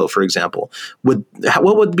bonobo, for example. What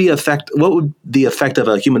would the effect of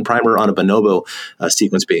a human primer on a bonobo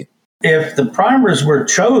sequence be? If the primers were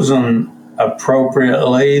chosen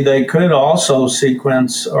appropriately, they could also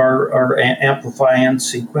sequence or amplify and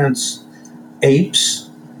sequence apes,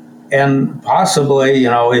 and possibly,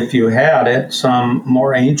 if you had it, some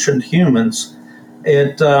more ancient humans.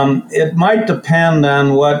 It might depend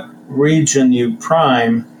on what region you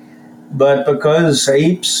prime. But because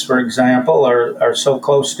apes, for example, are so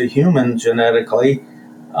close to humans genetically,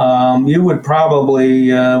 you would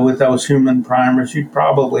probably, with those human primers, you'd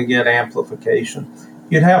probably get amplification.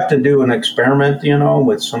 You'd have to do an experiment,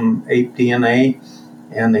 with some ape DNA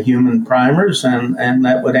and the human primers, and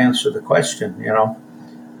that would answer the question,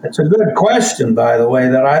 It's a good question, by the way,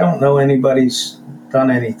 that I don't know anybody's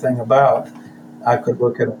done anything about. I could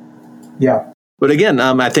look at it. Yeah. But again,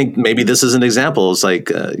 I think maybe this is an example. It's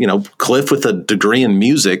like, Cliff with a degree in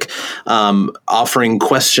music, offering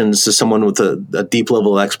questions to someone with a deep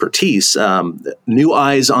level of expertise. New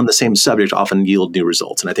eyes on the same subject often yield new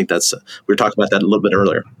results. And I think we were talking about that a little bit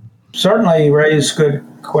earlier. Certainly raise good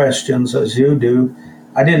questions, as you do.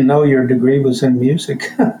 I didn't know your degree was in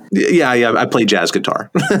music. Yeah, I play jazz guitar.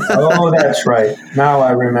 Oh, that's right. Now I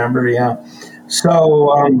remember, yeah.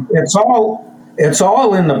 So it's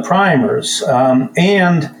all in the primers.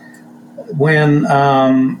 And when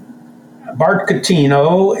Bart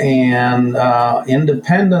Catino and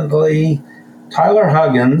independently Tyler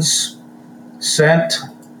Huggins sent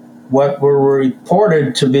what were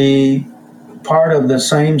reported to be part of the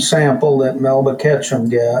same sample that Melba Ketchum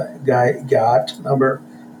got, number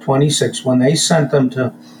 26, when they sent them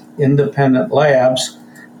to independent labs,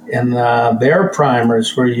 and their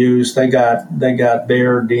primers were used, they got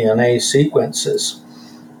their DNA sequences.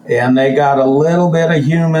 And they got a little bit of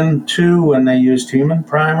human too when they used human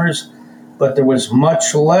primers, but there was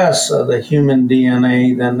much less of the human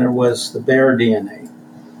DNA than there was the bear DNA.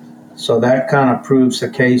 So that kind of proves the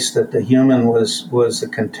case that the human was the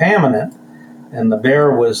contaminant and the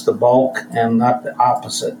bear was the bulk and not the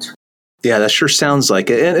opposite. Yeah, that sure sounds like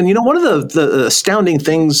it. And one of the astounding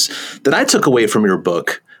things that I took away from your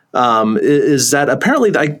book is that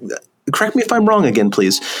apparently, correct me if I'm wrong again,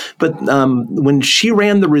 please, but when she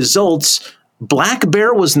ran the results, black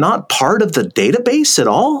bear was not part of the database at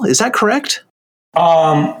all. Is that correct?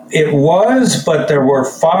 It was, but there were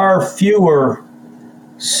far fewer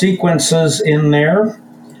sequences in there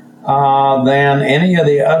than any of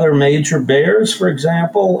the other major bears. For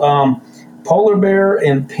example, polar bear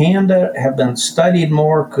and panda have been studied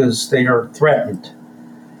more because they are threatened.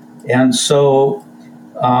 And so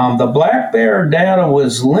the black bear data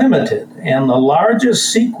was limited, and the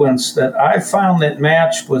largest sequence that I found that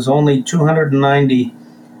matched was only 290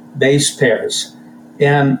 base pairs.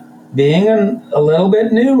 And being a little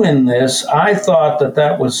bit new in this, I thought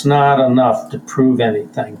that was not enough to prove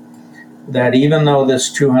anything. That even though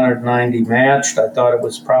this 290 matched, I thought it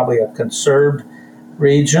was probably a conserved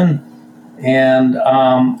region. And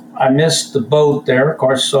I missed the boat there. Of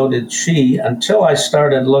course, so did she, until I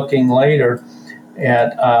started looking later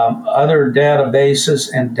at other databases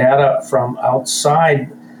and data from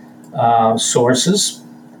outside sources.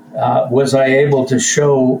 Was I able to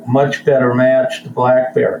show much better match to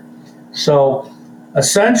black bear? So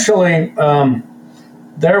essentially,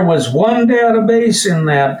 there was one database in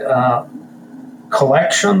that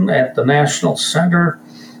collection at the National Center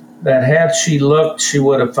that had she looked, she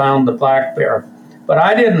would have found the black bear. But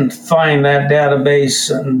I didn't find that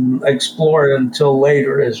database and explore it until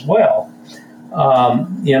later as well.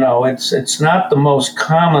 It's not the most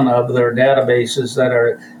common of their databases that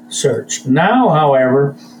are searched. Now,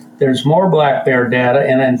 however, there's more black bear data,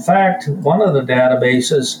 and in fact, one of the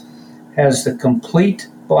databases has the complete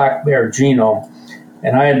black bear genome.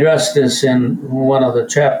 And I addressed this in one of the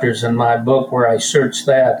chapters in my book where I searched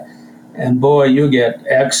that. And boy, you get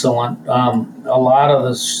excellent. A lot of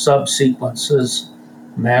the subsequences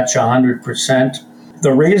match 100%.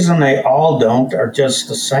 The reason they all don't are just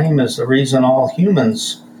the same as the reason all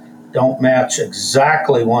humans don't match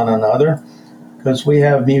exactly one another, because we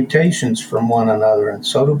have mutations from one another, and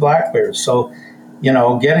so do black bears. So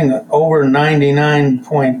getting over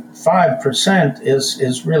 99.5%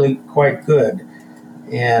 is really quite good.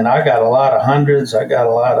 And I got a lot of hundreds, I got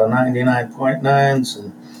a lot of 99.9s,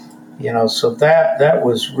 and so that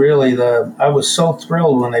was really I was so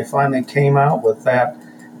thrilled when they finally came out with that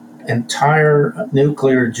entire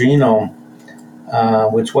nuclear genome,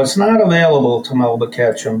 which was not available to Melba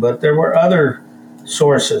Ketchum, but there were other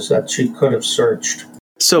sources that she could have searched.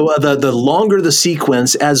 So the longer the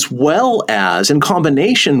sequence, as well as in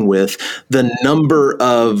combination with the number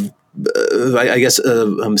of,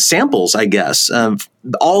 samples,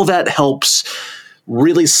 all that helps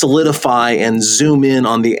really solidify and zoom in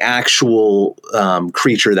on the actual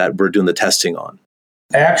creature that we're doing the testing on.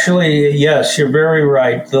 Actually, yes, you're very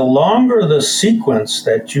right. The longer the sequence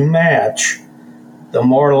that you match, the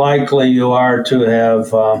more likely you are to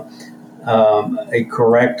have a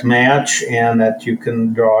correct match and that you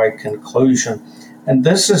can draw a conclusion. And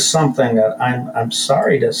this is something that I'm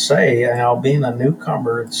sorry to say, being a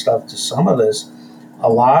newcomer and stuff to some of this, a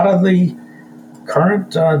lot of the current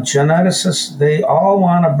geneticists, they all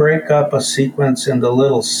want to break up a sequence into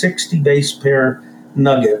little 60 base pair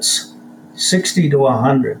nuggets, 60 to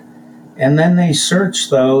 100. And then they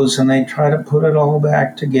search those and they try to put it all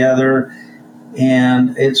back together.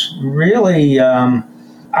 And it's really,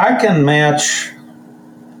 I can match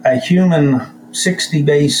a human 60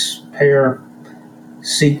 base pair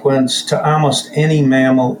sequence to almost any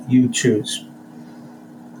mammal you choose.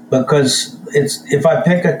 Because if I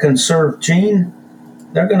pick a conserved gene,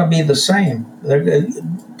 they're going to be the same.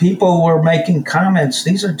 People were making comments,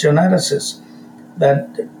 these are geneticists,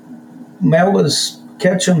 that Melba's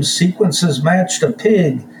Ketchum sequences matched a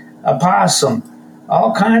pig, a possum,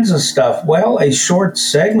 all kinds of stuff. Well, a short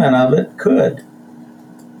segment of it could,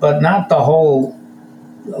 but not the whole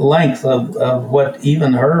length of what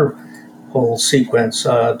even her whole sequence,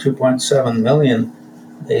 2.7 million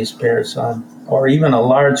base pairs, or even a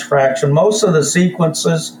large fraction. Most of the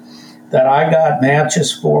sequences that I got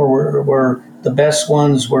matches for were the best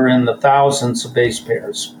ones were in the thousands of base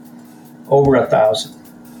pairs, over 1,000.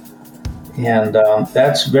 And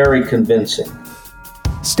that's very convincing.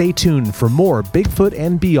 Stay tuned for more Bigfoot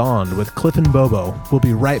and Beyond with Cliff and Bobo. We'll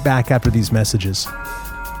be right back after these messages.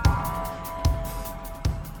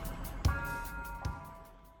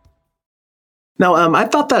 Now, I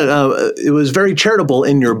thought that it was very charitable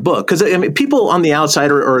in your book, because people on the outside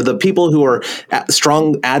or the people who are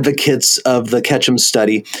strong advocates of the Ketchum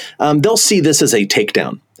study, they'll see this as a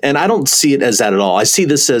takedown. And I don't see it as that at all. I see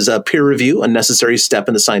this as a peer review, a necessary step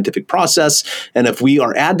in the scientific process. And if we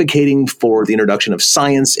are advocating for the introduction of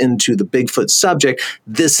science into the Bigfoot subject,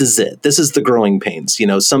 this is it. This is the growing pains.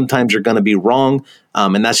 Sometimes you're going to be wrong,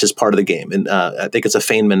 and that's just part of the game. And I think it's a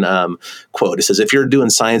Feynman quote. It says, if you're doing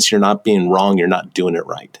science, you're not being wrong, you're not doing it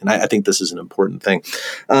right. And I think this is an important thing.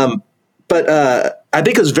 But I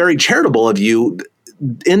think it was very charitable of you.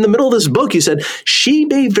 In the middle of this book, you said she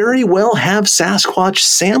may very well have Sasquatch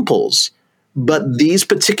samples, but these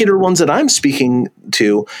particular ones that I'm speaking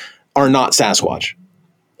to are not Sasquatch.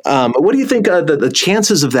 What do you think the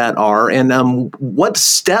chances of that are, and what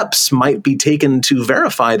steps might be taken to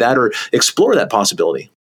verify that or explore that possibility?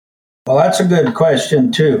 Well, that's a good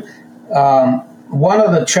question, too. One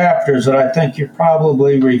of the chapters that I think you're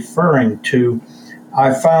probably referring to,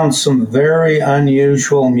 I found some very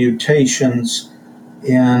unusual mutations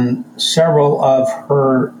in several of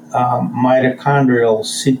her mitochondrial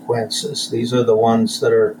sequences. These are the ones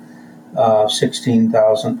that are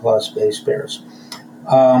 16,000 plus base pairs.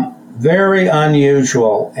 Very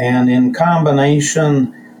unusual, and in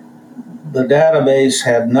combination, the database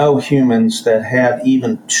had no humans that had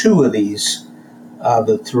even two of these,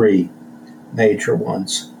 the three major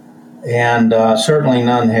ones. And certainly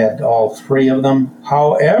none had all three of them.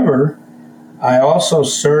 However, I also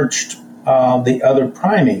searched the other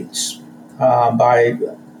primates by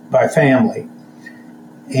family.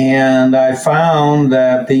 And I found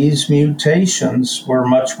that these mutations were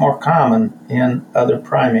much more common in other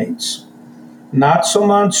primates. Not so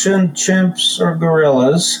much in chimps or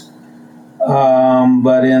gorillas,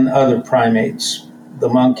 but in other primates. The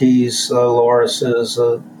monkeys, the lorises,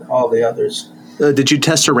 all the others. Did you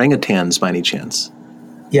test orangutans by any chance?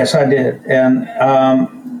 Yes, I did. And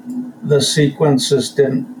the sequences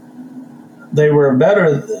didn't. They were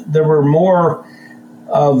better. There were more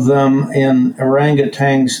of them in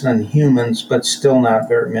orangutans than humans, but still not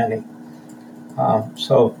very many.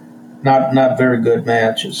 So not very good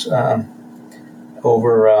matches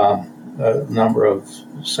over a number of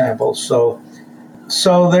samples. So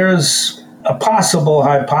there's a possible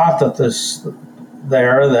hypothesis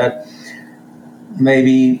there that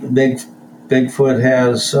maybe Bigfoot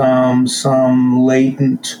has some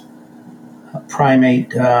latent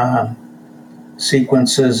primate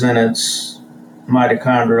sequences in its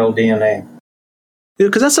mitochondrial DNA.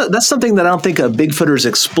 Because that's something that I don't think Bigfooters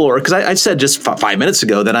explore. Because I said just 5 minutes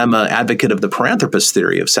ago that I'm an advocate of the Paranthropus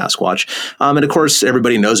theory of Sasquatch. And of course,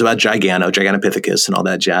 everybody knows about Gigantopithecus and all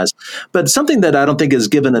that jazz. But something that I don't think is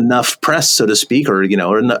given enough press, so to speak, or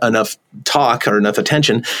enough talk or enough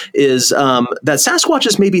attention is that Sasquatch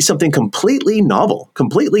is maybe something completely novel,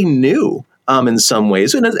 completely new. In some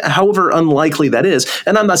ways, and however unlikely that is.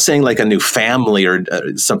 And I'm not saying like a new family or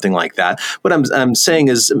something like that. What I'm saying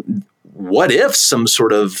is, what if some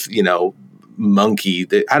sort of, monkey,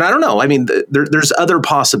 I don't know. I mean, there's other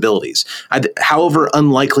possibilities. However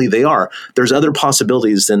unlikely they are, there's other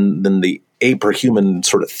possibilities than the ape or human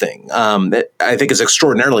sort of thing. I think it's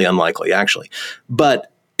extraordinarily unlikely, actually.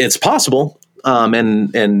 But it's possible.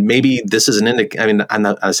 And maybe this is I'm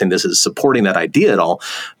not saying this is supporting that idea at all,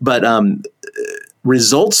 but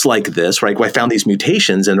results like this, right? I found these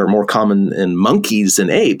mutations and are more common in monkeys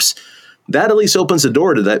than apes. That at least opens the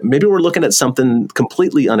door to that. Maybe we're looking at something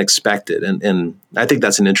completely unexpected. And I think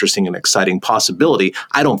that's an interesting and exciting possibility.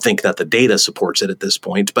 I don't think that the data supports it at this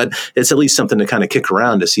point, but it's at least something to kind of kick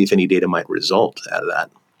around to see if any data might result out of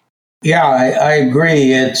that. Yeah, I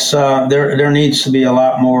agree. It's there needs to be a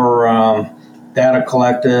lot more data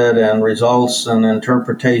collected and results and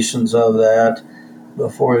interpretations of that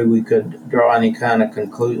before we could draw any kind of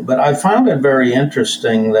conclusion. But I found it very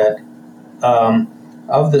interesting that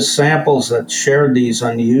of the samples that shared these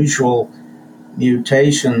unusual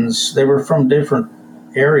mutations, they were from different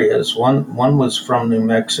areas. One was from New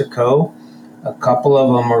Mexico, a couple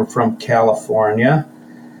of them are from California,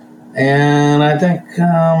 and I think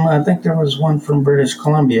there was one from British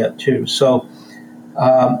Columbia too. So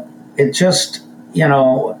it just,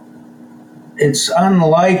 it's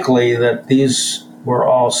unlikely that these were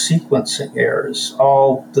all sequencing errors,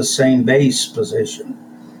 all the same base positions.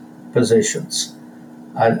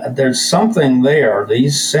 There's something there.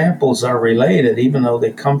 These samples are related, even though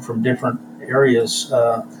they come from different areas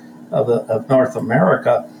of North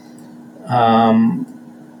America.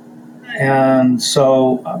 And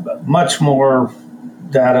so much more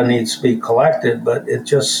data needs to be collected, but it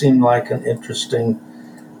just seemed like an interesting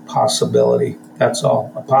possibility. That's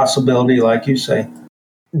all. A possibility, like you say.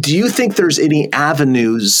 Do you think there's any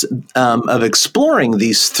avenues of exploring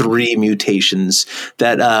these three mutations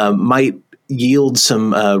that might yield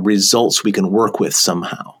some results we can work with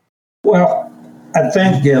somehow? Well, I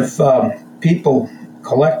think if people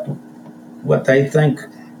collect what they think,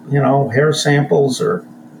 hair samples or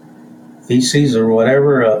feces or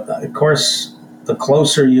whatever, of course, the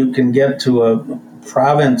closer you can get to a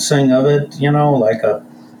provincing of it, like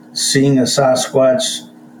seeing a Sasquatch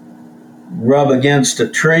rub against a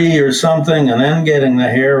tree or something and then getting the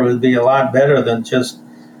hair would be a lot better than just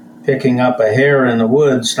picking up a hair in the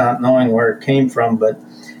woods, not knowing where it came from. But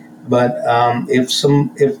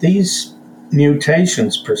if these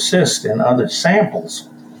mutations persist in other samples,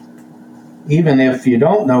 even if you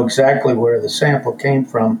don't know exactly where the sample came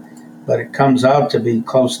from, but it comes out to be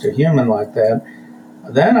close to human like that,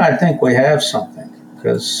 then I think we have something,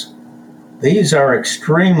 because these are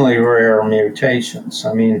extremely rare mutations.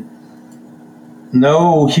 I mean,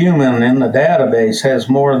 no human in the database has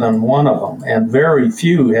more than one of them, and very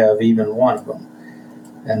few have even one of them.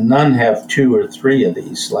 And none have two or three of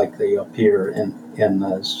these like they appear in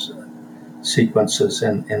the sequences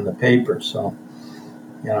in the paper. So,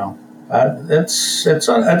 it's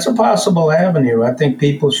a possible avenue. I think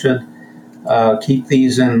people should keep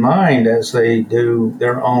these in mind as they do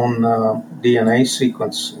their own DNA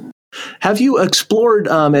sequencing. Have you explored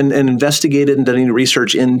and investigated and done any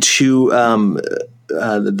research into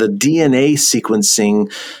the DNA sequencing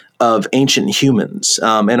of ancient humans?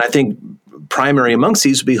 And I think primary amongst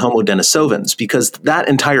these would be Homo denisovans, because that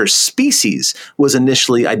entire species was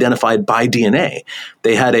initially identified by DNA.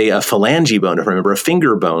 They had a phalange bone, if I remember, a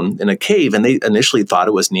finger bone in a cave, and they initially thought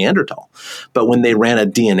it was Neanderthal. But when they ran a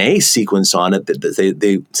DNA sequence on it,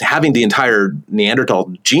 they having the entire Neanderthal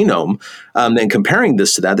genome, then comparing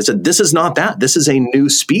this to that, they said, this is not that. This is a new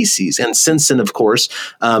species. And since then, of course,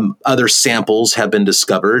 other samples have been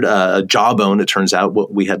discovered. A jawbone, it turns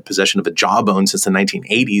out, we had possession of a jawbone since the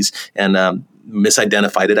 1980s, and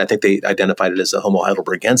misidentified it. I think they identified it as a Homo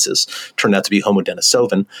heidelbergensis. Turned out to be Homo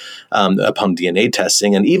denisovan upon DNA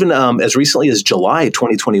testing. And even as recently as July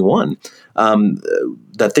 2021,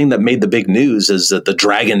 the thing that made the big news is that the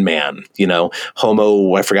Dragon Man,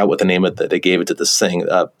 Homo, I forgot what the name of that they gave it to this thing,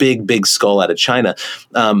 big skull out of China.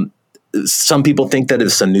 Some people think that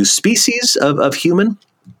it's a new species of human.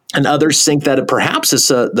 And others think that perhaps it's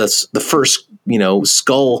the first,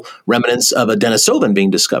 skull remnants of a Denisovan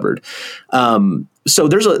being discovered. So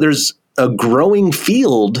there's a growing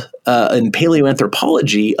field in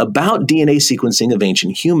paleoanthropology about DNA sequencing of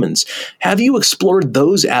ancient humans. Have you explored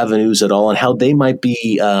those avenues at all, and how they might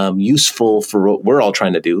be useful for what we're all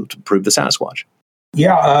trying to do to prove the Sasquatch?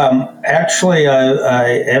 Yeah, actually, I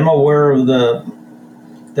am aware of the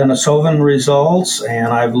Denisovan results, and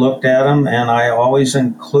I've looked at them, and I always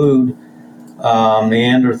include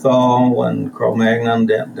Neanderthal and Cro-Magnon,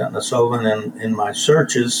 Denisovan in my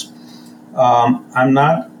searches.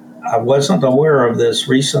 I wasn't aware of this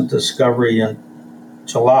recent discovery in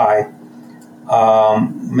July.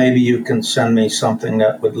 Maybe you can send me something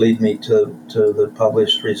that would lead me to the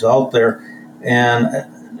published result there. And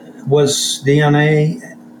was DNA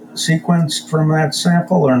sequenced from that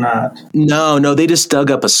sample or not? No, they just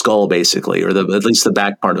dug up a skull basically, or at least the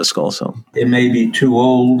back part of a skull. So it may be too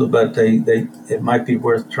old, but it might be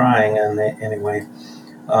worth trying. And anyway,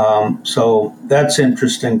 so that's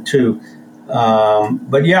interesting too.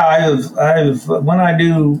 But yeah, I've when I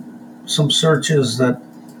do some searches that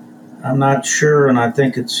I'm not sure, and I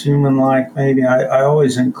think it's human-like, maybe I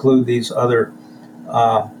always include these other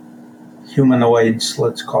humanoids,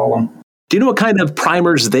 let's call them. Do you know what kind of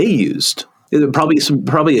primers they used?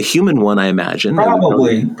 Probably a human one, I imagine.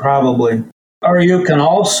 Probably. Or you can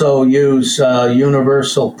also use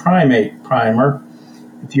universal primate primer.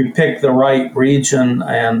 If you pick the right region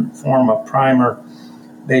and form a primer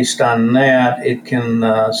based on that, it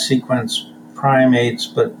can sequence primates,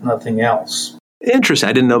 but nothing else. Interesting.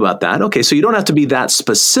 I didn't know about that. Okay, so you don't have to be that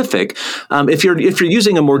specific. If you're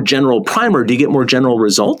using a more general primer, do you get more general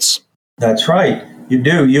results? That's right. You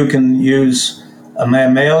do. You can use a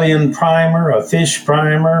mammalian primer, a fish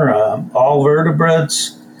primer, all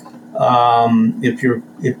vertebrates.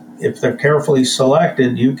 If they're carefully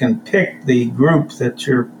selected, you can pick the group that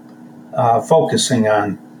you're focusing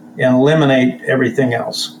on and eliminate everything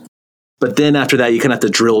else. But then after that, you kind of have to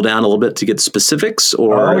drill down a little bit to get specifics,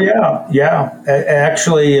 or? Oh, yeah.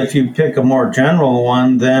 Actually, if you pick a more general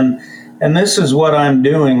one, then, and this is what I'm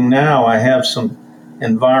doing now, I have some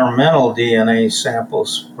environmental DNA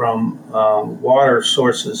samples from water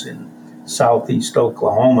sources in southeast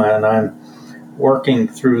Oklahoma, and I'm working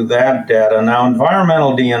through that data. Now,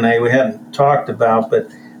 environmental DNA we hadn't talked about, but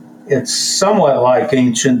it's somewhat like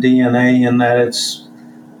ancient DNA in that it's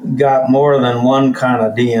got more than one kind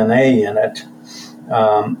of DNA in it.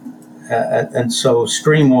 And so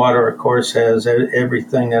stream water, of course, has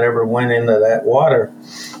everything that ever went into that water.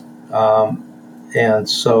 And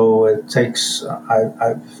so it takes,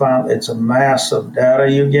 I found it's a mass of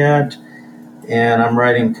data you get, and I'm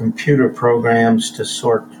writing computer programs to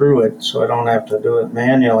sort through it so I don't have to do it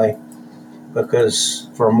manually, because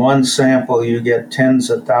from one sample you get tens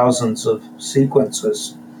of thousands of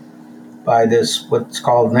sequences by this what's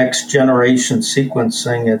called next generation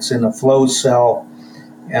sequencing. It's in a flow cell,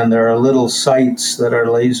 and there are little sites that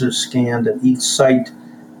are laser scanned, and each site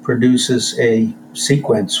produces a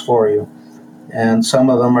sequence for you. And some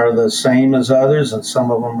of them are the same as others, and some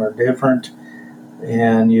of them are different.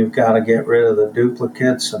 And you've got to get rid of the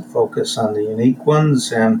duplicates and focus on the unique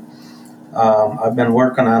ones. And I've been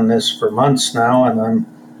working on this for months now, and I'm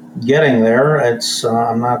getting there. It's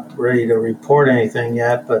I'm not ready to report anything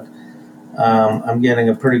yet, but I'm getting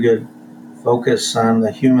a pretty good focus on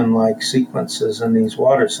the human-like sequences in these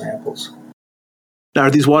water samples. Now,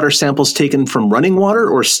 are these water samples taken from running water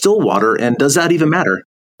or still water, and does that even matter?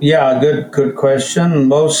 Yeah, good question.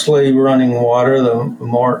 Mostly running water. The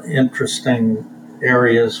more interesting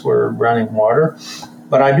areas were running water,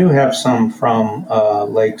 but I do have some from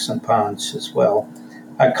lakes and ponds as well.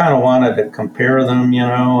 I kind of wanted to compare them,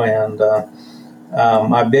 and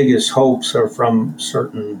my biggest hopes are from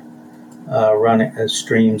certain running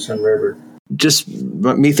streams and rivers. Just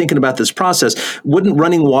me thinking about this process, wouldn't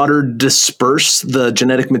running water disperse the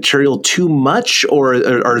genetic material too much, or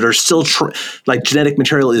are there still like genetic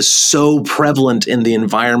material is so prevalent in the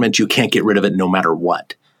environment you can't get rid of it no matter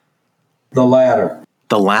what? The latter.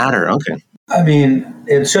 The latter, okay. I mean,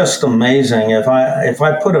 it's just amazing. If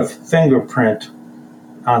I put a fingerprint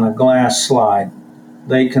on a glass slide,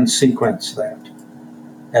 they can sequence that,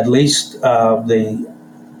 at least the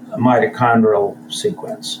mitochondrial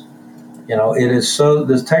sequence. It is so.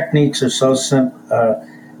 The techniques are so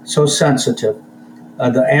sensitive.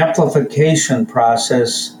 The amplification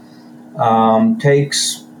process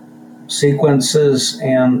takes sequences,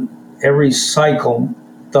 and every cycle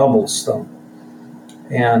doubles them.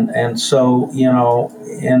 And so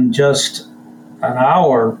in just an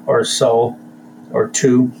hour or so or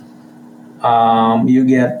two, you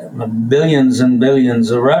get billions and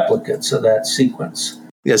billions of replicates of that sequence.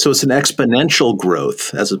 Yeah, so it's an exponential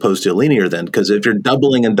growth as opposed to linear then, because if you're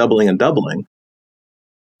doubling and doubling and doubling.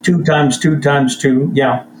 2 times 2 times 2,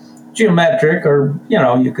 yeah. Geometric, or,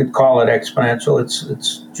 you could call it exponential.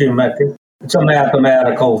 It's geometric. It's a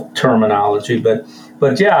mathematical terminology, but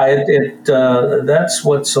yeah, that's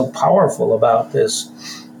what's so powerful about this.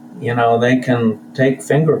 They can take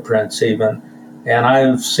fingerprints even. And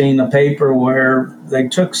I've seen a paper where they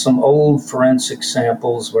took some old forensic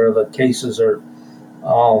samples where the cases are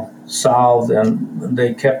all solved, and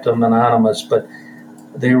they kept them anonymous, but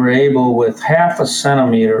they were able, with half a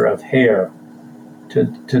centimeter of hair, to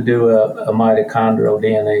do a mitochondrial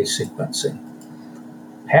DNA sequencing.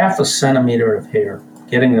 Half a centimeter of hair,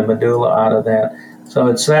 getting the medulla out of that. So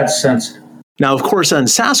it's that sensitive. Now, of course, on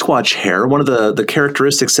Sasquatch hair, one of the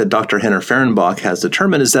characteristics that Dr. Henner Fehrenbach has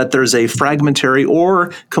determined is that there's a fragmentary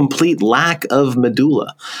or complete lack of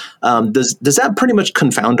medulla. Does that pretty much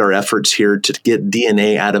confound our efforts here to get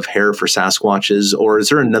DNA out of hair for Sasquatches, or is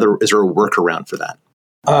there a workaround for that?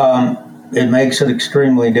 It makes it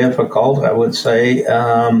extremely difficult, I would say.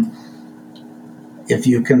 If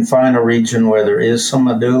you can find a region where there is some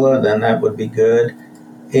medulla, then that would be good.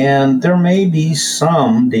 And there may be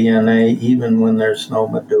some DNA even when there's no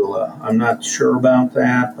medulla. I'm not sure about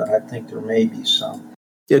that, but I think there may be some.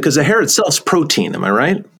 Yeah, because the hair itself is protein, am I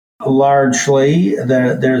right? Largely,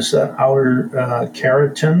 there's an outer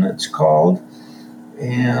keratin, it's called,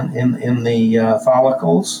 and in the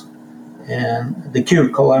follicles, and the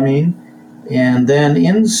cuticle, And then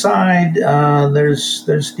inside, there's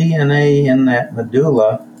DNA in that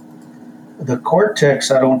medulla. The cortex,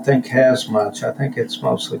 I don't think, has much. I think it's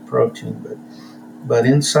mostly protein, but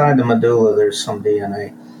inside the medulla, there's some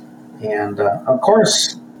DNA. And of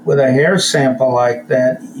course, with a hair sample like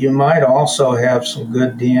that, you might also have some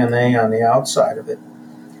good DNA on the outside of it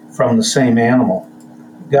from the same animal.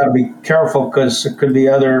 You've got to be careful, because there could be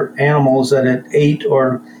other animals that it ate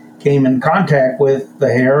or came in contact with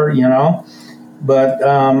the hair, But,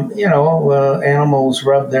 animals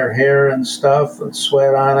rub their hair and stuff and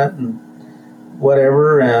sweat on it and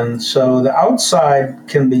whatever. And so the outside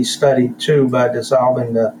can be studied too by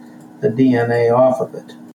dissolving the DNA off of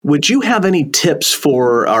it. Would you have any tips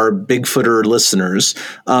for our Bigfooter listeners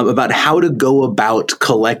about how to go about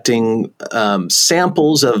collecting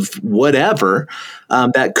samples of whatever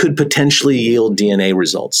that could potentially yield DNA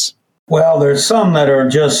results? Well, there's some that are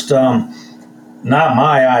just not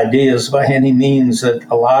my ideas by any means, that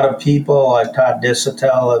a lot of people like Todd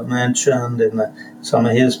Disotell have mentioned in some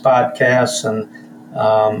of his podcasts, and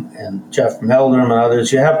Jeff Meldrum and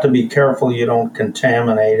others. You have to be careful you don't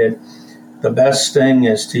contaminate it. The best thing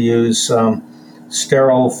is to use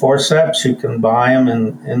sterile forceps. You can buy them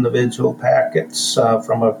in individual packets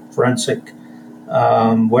from a forensic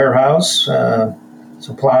warehouse,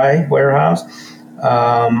 supply warehouse,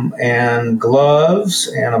 and gloves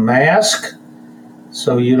and a mask,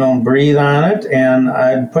 so you don't breathe on it. And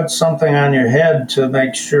I'd put something on your head to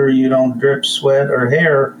make sure you don't drip sweat or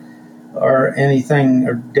hair or anything,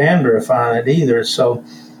 or dandruff on it either. So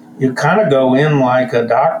you kind of go in like a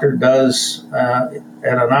doctor does at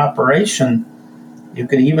an operation. You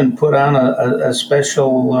could even put on a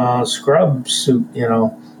special scrub suit,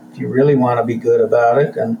 if you really want to be good about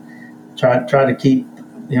it, and try to keep,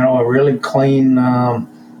 a really clean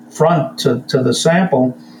front to the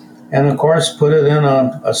sample. And of course, put it in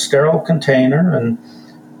a sterile container and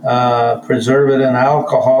preserve it in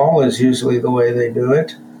alcohol is usually the way they do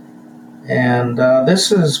it. And this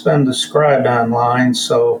has been described online,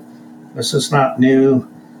 so this is not new.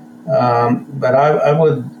 But I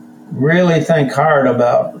would really think hard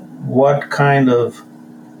about what kind of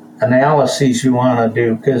analyses you want to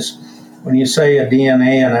do, because when you say a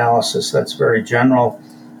DNA analysis, that's very general.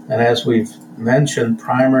 And as we've mentioned,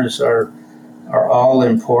 primers are all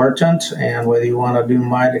important, and whether you want to do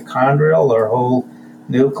mitochondrial or whole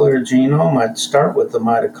nuclear genome, I'd start with the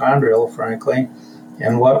mitochondrial, frankly,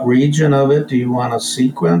 and what region of it do you want to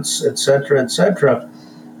sequence, et cetera, et cetera.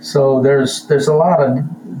 So there's a lot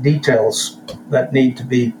of details that need to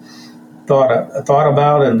be thought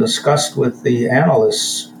about and discussed with the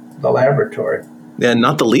analysts, the laboratory. And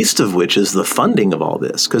not the least of which is the funding of all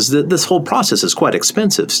this, because this whole process is quite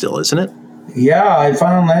expensive still, isn't it? Yeah, I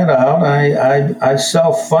found that out. I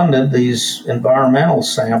self-funded these environmental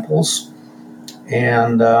samples,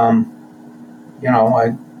 and I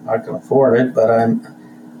can afford it, but I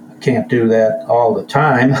can't do that all the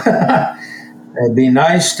time. It'd be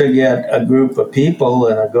nice to get a group of people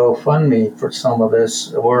and a GoFundMe for some of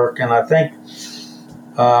this work, and I think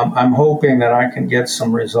I'm hoping that I can get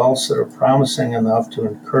some results that are promising enough to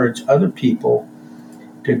encourage other people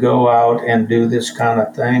to go out and do this kind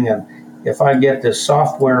of thing. And if I get this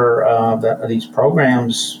software, these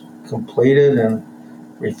programs completed and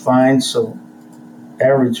refined so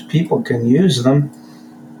average people can use them,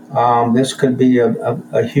 this could be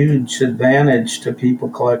a huge advantage to people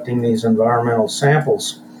collecting these environmental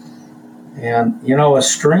samples. And, a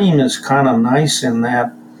stream is kind of nice in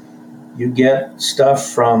that you get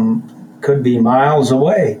stuff from, could be miles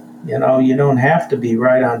away. You don't have to be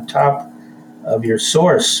right on top of your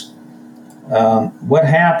source. What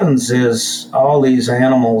happens is all these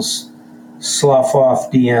animals slough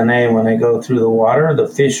off DNA when they go through the water. The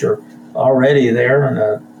fish are already there,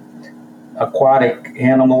 and aquatic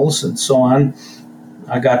animals and so on.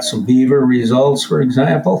 I got some beaver results, for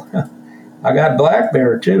example. I got black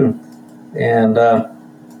bear too, and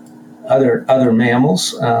other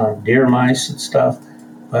mammals, deer mice and stuff.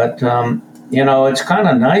 But it's kind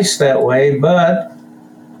of nice that way. But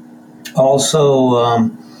also,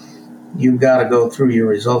 you've got to go through your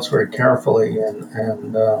results very carefully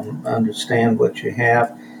and understand what you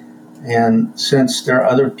have. And since there are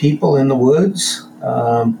other people in the woods,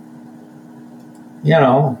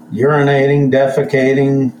 urinating,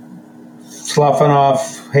 defecating, sloughing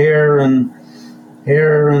off hair and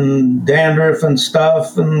dandruff and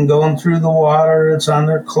stuff, and going through the water, it's on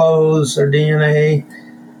their clothes, their DNA,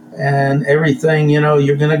 and everything,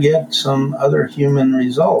 you're going to get some other human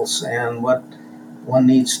results. And what one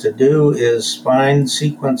needs to do is find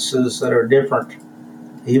sequences that are different,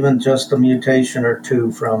 even just a mutation or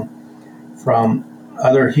two from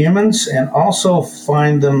other humans, and also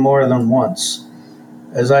find them more than once.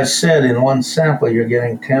 As I said, in one sample, you're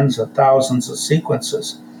getting tens of thousands of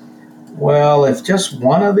sequences. Well, if just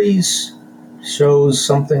one of these shows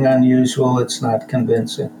something unusual, it's not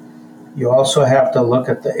convincing. You also have to look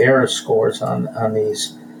at the error scores on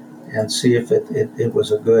these and see if it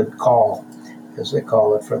was a good call, as they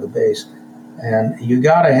call it, for the base. And you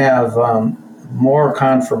got to have more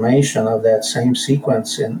confirmation of that same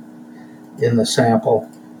sequence in the sample.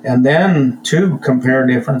 And then, too, compare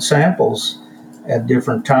different samples at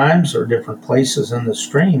different times or different places in the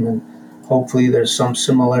stream, and hopefully there's some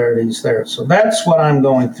similarities there. So that's what I'm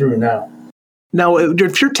going through now. Now,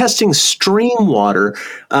 if you're testing stream water,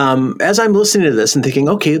 as I'm listening to this and thinking,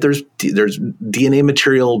 okay, there's DNA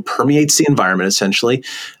material permeates the environment, essentially.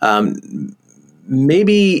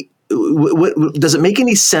 Maybe does it make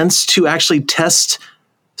any sense to actually test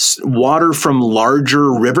water from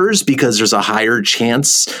larger rivers, because there's a higher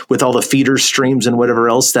chance with all the feeder streams and whatever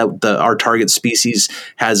else that our target species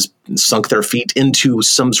has sunk their feet into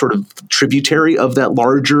some sort of tributary of that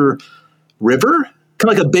larger river?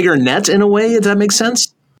 Kind of like a bigger net in a way. Does that make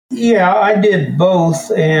sense? Yeah, I did both.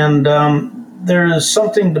 And there is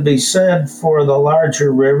something to be said for the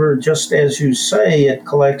larger river. Just as you say, it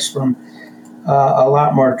collects from a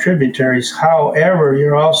lot more tributaries. However,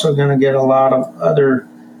 you're also going to get a lot of other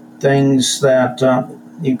things that,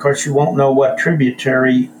 of course, you won't know what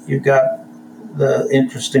tributary you got the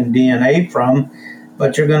interesting DNA from,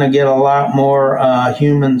 but you're going to get a lot more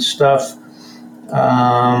human stuff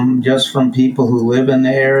just from people who live in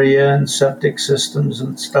the area and septic systems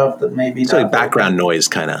and stuff that maybe... It's like background noise,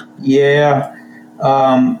 kind of. Yeah.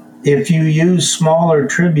 If you use smaller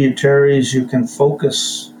tributaries, you can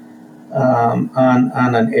focus on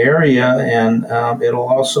an area, and it'll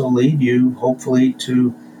also lead you, hopefully,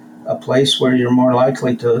 to a place where you're more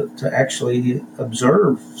likely to actually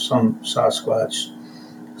observe some Sasquatch.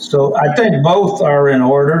 So I think both are in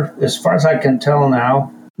order, as far as I can tell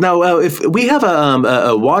now. Now, if we have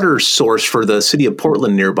a water source for the city of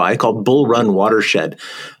Portland nearby called Bull Run Watershed,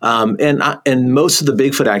 and most of the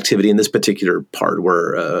Bigfoot activity in this particular part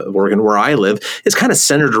of Oregon, where I live, is kind of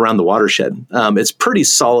centered around the watershed. It's pretty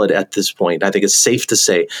solid at this point. I think it's safe to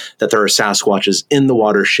say that there are Sasquatches in the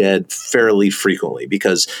watershed fairly frequently,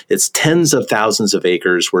 because it's tens of thousands of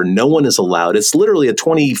acres where no one is allowed. It's literally a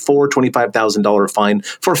 $25,000 fine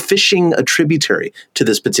for fishing a tributary to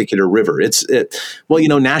this particular river.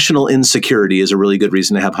 National insecurity is a really good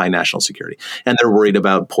reason to have high national security. And they're worried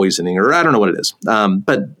about poisoning, or I don't know what it is.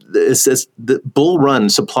 But the Bull Run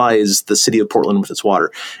supplies the city of Portland with its water.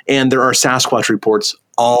 And there are Sasquatch reports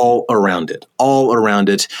all around it.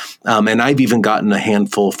 And I've even gotten a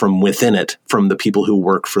handful from within it from the people who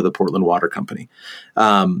work for the Portland Water Company.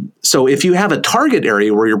 So if you have a target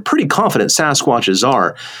area where you're pretty confident Sasquatches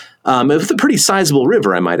are, with a pretty sizable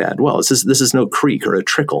river, I might add, well, this is no creek or a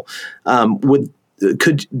trickle,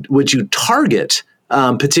 would you target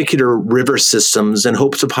particular river systems in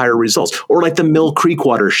hopes of higher results, or like the Mill Creek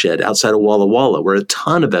watershed outside of Walla Walla, where a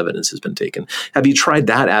ton of evidence has been taken. Have you tried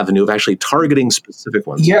that avenue of actually targeting specific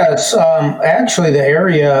ones? Yes, actually, the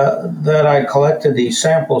area that I collected these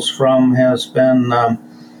samples from has been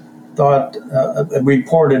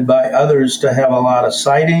reported by others to have a lot of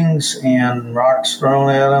sightings and rocks thrown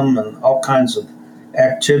at them and all kinds of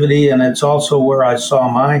activity. And it's also where where I saw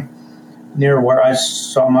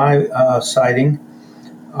my sighting.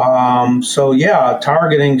 So yeah,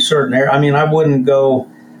 targeting certain areas. I mean, I wouldn't go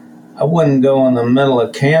in the middle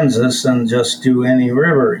of Kansas and just do any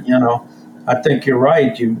river. I think you're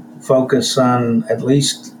right. You focus on at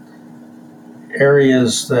least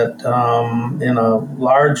areas that, in a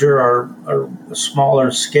larger or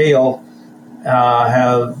smaller scale,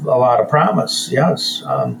 have a lot of promise. Yes.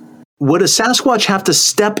 Would a Sasquatch have to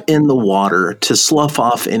step in the water to slough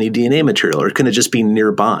off any DNA material, or can it just be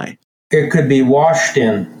nearby? It could be washed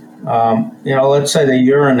in. Let's say they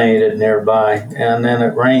urinated nearby and then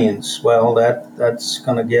it rains. Well, that's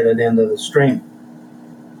going to get it into the stream.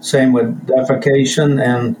 Same with defecation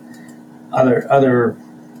and other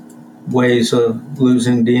ways of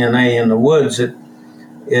losing DNA in the woods. If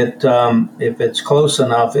it's close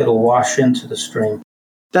enough, it'll wash into the stream.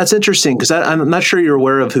 That's interesting, because I'm not sure you're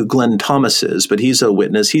aware of who Glenn Thomas is, but he's a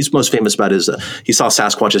witness. He's most famous about he saw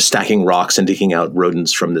Sasquatches stacking rocks and digging out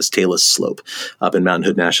rodents from this talus slope up in Mountain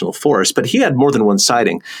Hood National Forest. But he had more than one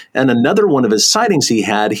sighting. And another one of his sightings he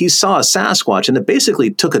saw a Sasquatch, and it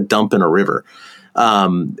basically took a dump in a river.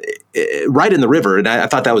 Right in the river. And I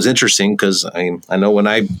thought that was interesting, because I know when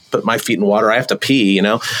I put my feet in water, I have to pee,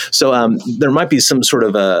 So there might be some sort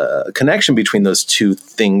of a connection between those two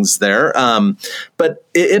things there. But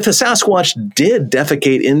if a Sasquatch did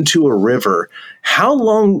defecate into a river, how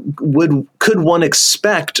long could one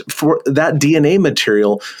expect for that DNA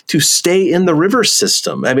material to stay in the river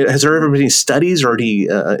system? I mean, has there ever been any studies or any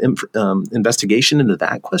investigation into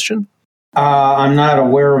that question? I'm not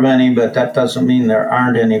aware of any, but that doesn't mean there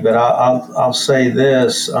aren't any. But I'll say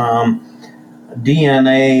this: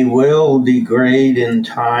 DNA will degrade in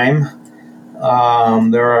time.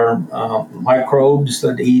 There are microbes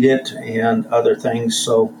that eat it and other things.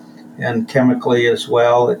 And chemically as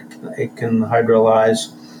well, it can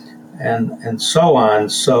hydrolyze and so on.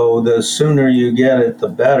 So the sooner you get it, the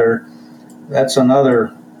better. That's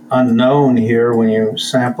another unknown here when you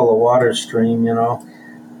sample a water stream.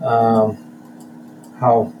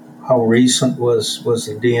 How recent was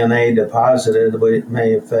the DNA deposited? It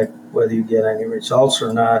may affect whether you get any results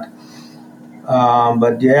or not.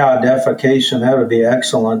 But yeah, defecation, that would be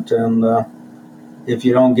excellent. And if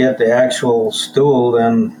you don't get the actual stool,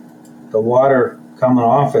 then the water coming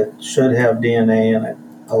off it should have DNA in it,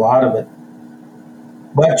 a lot of it.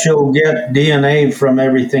 But you'll get DNA from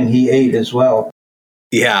everything he ate as well.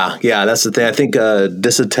 Yeah, that's the thing. I think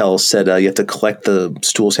Disatel said you have to collect the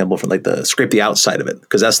stool sample from scrape the outside of it,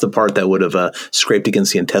 because that's the part that would have scraped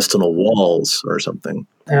against the intestinal walls or something.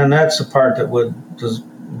 And that's the part that would just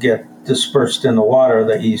get dispersed in the water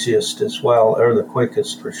the easiest as well, or the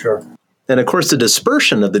quickest for sure. And of course, the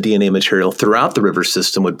dispersion of the DNA material throughout the river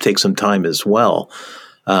system would take some time as well.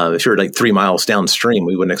 If you're 3 miles downstream,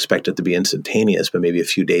 we wouldn't expect it to be instantaneous, but maybe a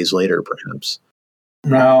few days later, perhaps.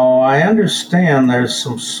 Now, I understand there's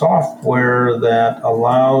some software that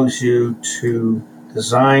allows you to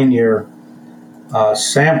design your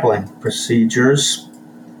sampling procedures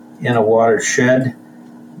in a watershed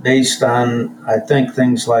based on, I think,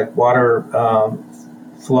 things like water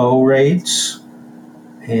flow rates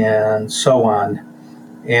and so on,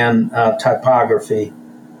 and typography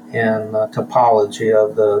and topology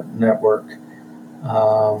of the network.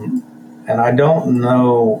 And I don't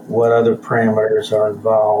know what other parameters are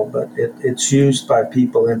involved, but it's used by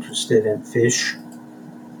people interested in fish.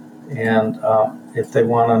 And if they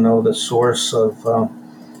want to know the source of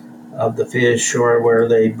the fish or where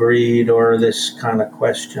they breed or this kind of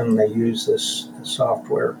question, they use this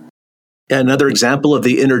software. Another example of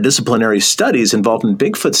the interdisciplinary studies involved in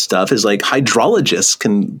Bigfoot stuff is hydrologists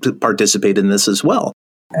can participate in this as well.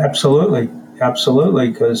 Absolutely,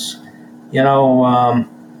 because,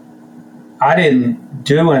 I didn't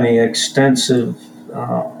do any extensive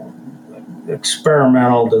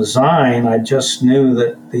experimental design. I just knew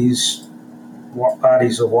that these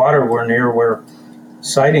bodies of water were near where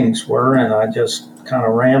sightings were, and I just kind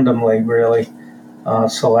of randomly really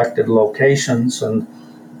selected locations. And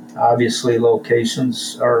obviously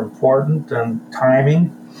locations are important, and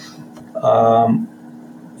timing.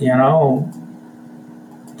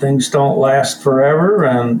 Things don't last forever,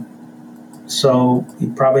 and so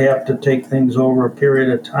you probably have to take things over a period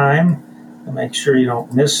of time to make sure you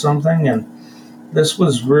don't miss something. And this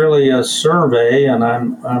was really a survey, and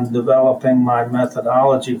I'm developing my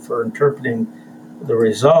methodology for interpreting the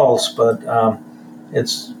results. But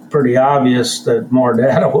it's pretty obvious that more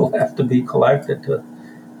data will have to be collected to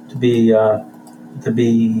be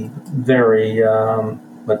very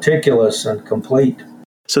meticulous and complete.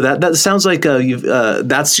 So that sounds like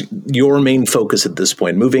that's your main focus at this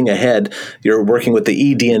point. Moving ahead, you're working with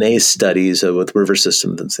the eDNA studies with river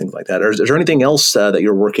systems and things like that. Is there anything else that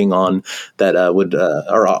you're working on that would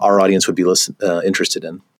our audience would be interested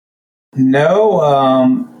in?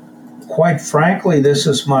 No, quite frankly, this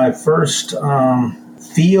is my first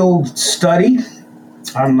field study.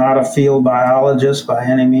 I'm not a field biologist by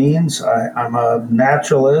any means. I'm a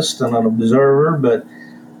naturalist and an observer, but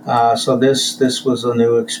so this was a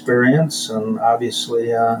new experience, and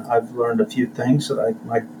obviously I've learned a few things that I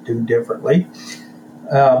might do differently.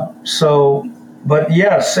 But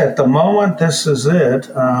yes, at the moment, this is it.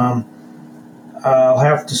 I'll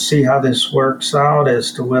have to see how this works out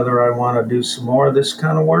as to whether I want to do some more of this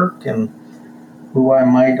kind of work and who I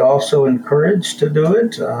might also encourage to do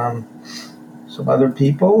it. Some other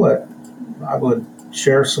people that I would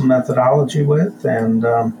share some methodology with, and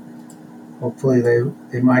hopefully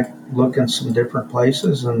they might look in some different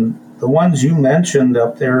places. And the ones you mentioned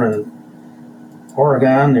up there in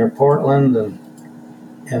Oregon, near Portland, and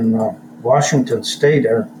in Washington State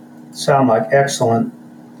sound like excellent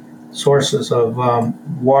sources of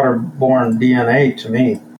waterborne DNA to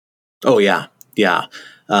me. Oh, yeah. Yeah.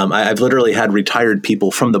 I've literally had retired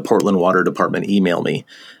people from the Portland Water Department email me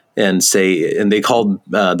and say, and they called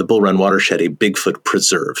the Bull Run watershed a Bigfoot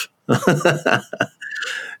preserve.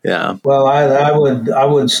 Yeah. Well, I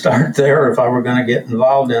would start there if I were going to get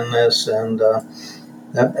involved in this, and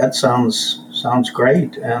that sounds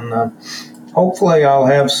great. And hopefully, I'll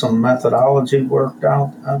have some methodology worked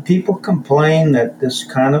out. People complain that this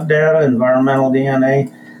kind of data, environmental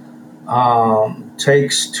DNA,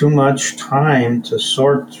 takes too much time to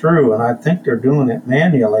sort through, and I think they're doing it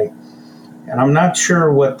manually. And I'm not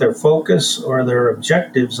sure what their focus or their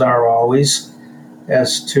objectives are always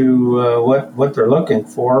as to what they're looking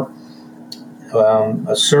for.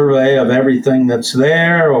 A survey of everything that's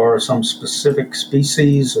there or some specific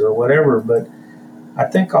species or whatever, but I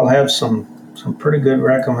think I'll have some pretty good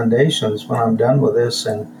recommendations when I'm done with this,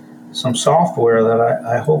 and some software that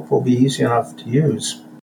I hope will be easy enough to use.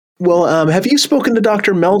 Well, have you spoken to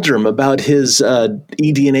Dr. Meldrum about his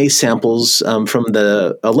eDNA samples from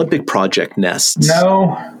the Olympic Project nests?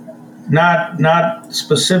 No, not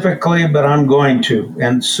specifically, but I'm going to,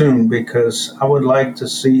 and soon, because I would like to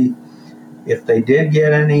see if they did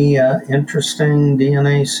get any interesting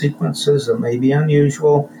DNA sequences that may be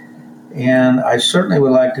unusual. And I certainly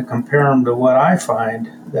would like to compare them to what I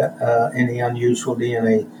find, that any unusual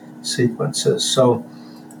DNA sequences. So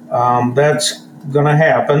that's going to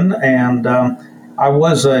happen. And I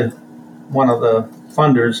was one of the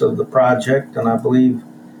funders of the project, and I believe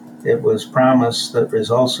it was promised that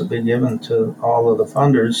results would be given to all of the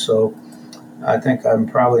funders. So I think I'm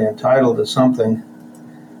probably entitled to something.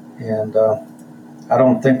 And I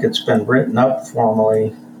don't think it's been written up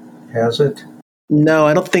formally, has it? No,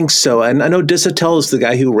 I don't think so. And I know Disatel is the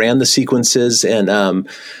guy who ran the sequences, and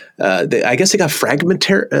I guess they got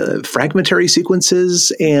fragmentary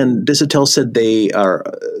sequences. And Disatel said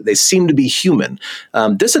they seem to be human.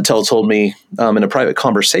 Disatel told me in a private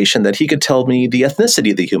conversation that he could tell me the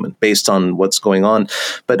ethnicity of the human based on what's going on.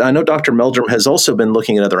 But I know Dr. Meldrum has also been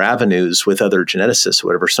looking at other avenues with other geneticists, or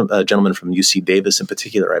whatever. Some gentleman from UC Davis in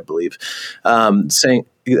particular, I believe, saying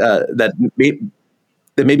that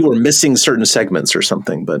maybe we're missing certain segments or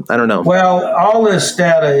something, but I don't know. Well, all this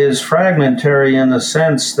data is fragmentary in the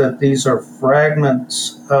sense that these are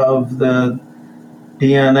fragments of the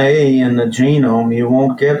DNA in the genome. You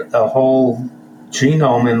won't get a whole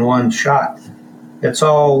genome in one shot. It's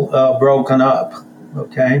all broken up,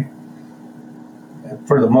 okay?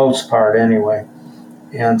 For the most part, anyway.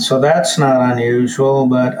 And so that's not unusual,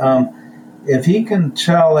 but if he can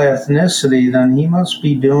tell ethnicity, then he must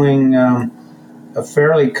be doing a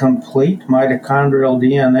fairly complete mitochondrial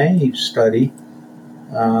DNA study,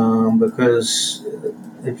 because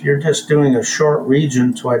if you're just doing a short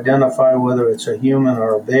region to identify whether it's a human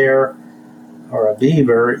or a bear or a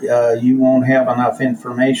beaver, you won't have enough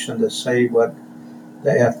information to say what the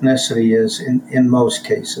ethnicity is in most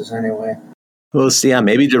cases anyway. Well, yeah,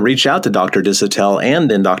 maybe to reach out to Dr. Disatel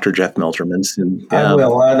and then Dr. Jeff Meldrum. I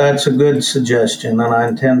will. That's a good suggestion, and I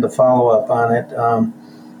intend to follow up on it.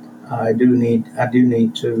 I do need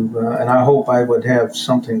to, and I hope I would have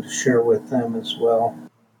something to share with them as well.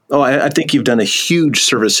 Oh, I think you've done a huge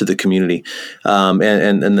service to the community,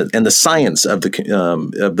 and the science of the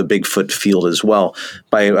Bigfoot field as well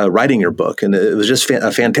by writing your book. And it was just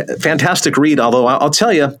a fantastic read. Although I'll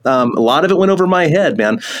tell you, a lot of it went over my head,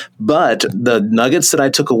 man. But the nuggets that I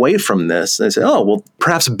took away from this, I said, oh, well,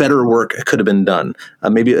 perhaps better work could have been done.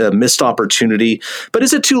 Maybe a missed opportunity. But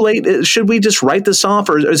is it too late? Should we just write this off,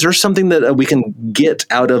 or is there something that we can get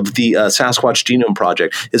out of the Sasquatch Genome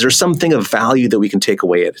Project? Is there something of value that we can take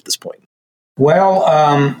away at this point? Well,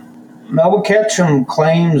 Melba Ketchum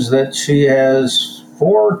claims that she has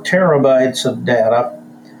 4 terabytes of data,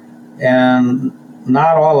 and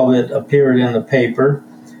not all of it appeared in the paper.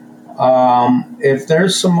 If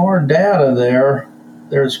there's some more data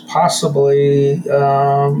there's possibly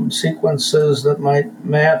sequences that might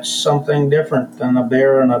match something different than a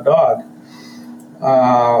bear and a dog.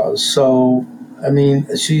 So, I mean,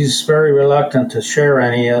 she's very reluctant to share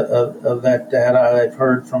any of that data. I've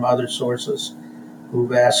heard from other sources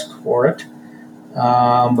who've asked for it.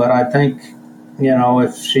 But I think,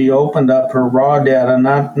 if she opened up her raw data,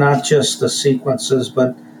 not just the sequences,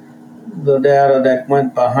 but the data that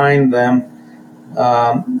went behind them,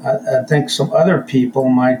 I think some other people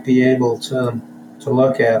might be able to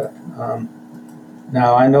look at it.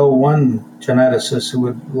 Now, I know one geneticist who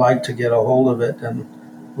would like to get a hold of it and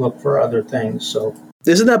look for other things. So,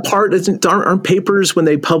 isn't that part? Aren't papers, when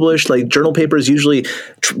they publish, like journal papers, usually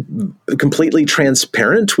completely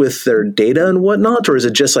transparent with their data and whatnot? Or is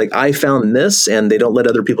it just like, I found this, and they don't let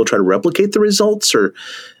other people try to replicate the results? Or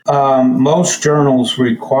most journals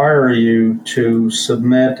require you to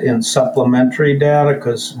submit in supplementary data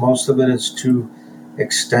because most of it is too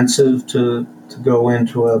extensive to go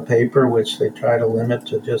into a paper, which they try to limit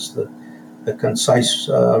to just the concise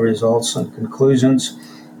results and conclusions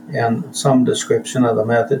and some description of the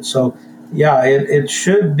method. So, yeah, it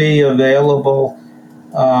should be available,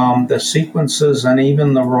 the sequences and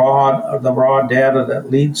even the raw data that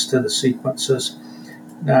leads to the sequences.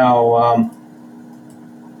 Now,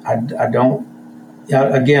 I don't.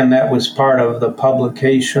 Again, that was part of the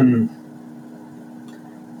publication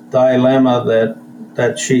dilemma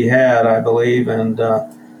that she had, I believe, and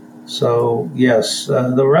so yes,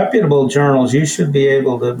 the reputable journals, you should be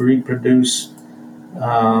able to reproduce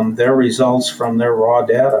their results from their raw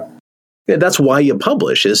data. Yeah, that's why you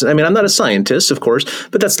publish. I'm not a scientist, of course,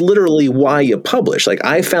 but that's literally why you publish. Like,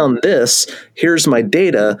 I found this, here's my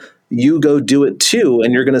data, you go do it too,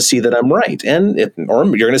 and you're going to see that I'm right. Or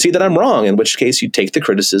you're going to see that I'm wrong, in which case you take the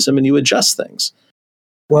criticism and you adjust things.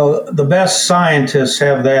 Well, the best scientists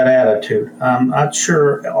have that attitude. I'm not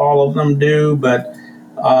sure all of them do, but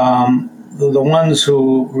the ones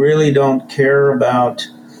who really don't care about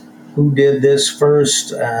who did this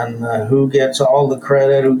first and who gets all the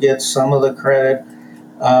credit, who gets some of the credit,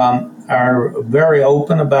 are very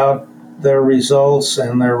open about their results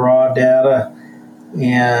and their raw data,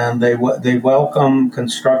 and they welcome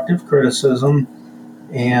constructive criticism.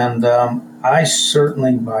 And I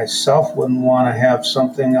certainly myself wouldn't want to have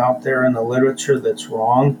something out there in the literature that's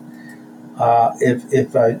wrong. If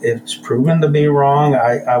it's proven to be wrong,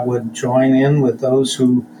 I would join in with those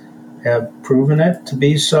who have proven it to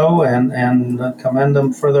be so and commend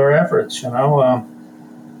them for their efforts.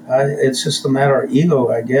 It's just a matter of ego,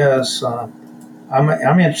 I guess. I'm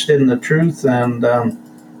interested in the truth, and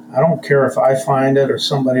I don't care if I find it or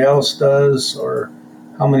somebody else does or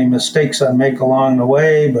how many mistakes I make along the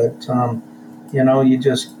way, but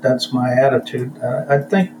that's my attitude. I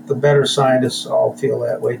think the better scientists all feel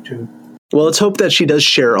that way too. Well, let's hope that she does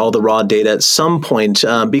share all the raw data at some point,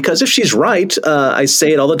 because if she's right, I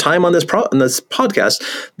say it all the time on this podcast,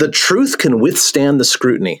 the truth can withstand the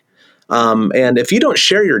scrutiny. And if you don't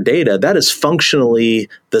share your data, that is functionally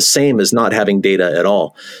the same as not having data at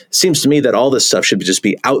all. It seems to me that all this stuff should just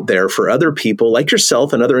be out there for other people like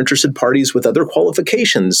yourself and other interested parties with other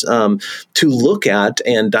qualifications to look at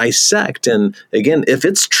and dissect. And again, if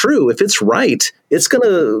it's true, if it's right,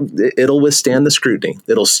 it'll withstand the scrutiny.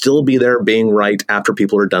 It'll still be there being right after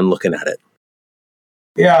people are done looking at it.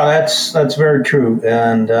 Yeah, that's very true.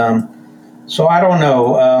 And so I don't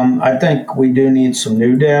know. I think we do need some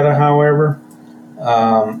new data, however.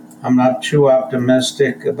 I'm not too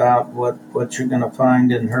optimistic about what you're going to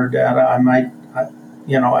find in her data. I might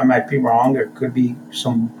be wrong. There could be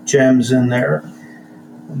some gems in there.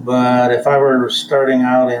 But if I were starting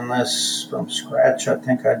out in this from scratch, I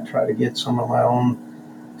think I'd try to get some of my own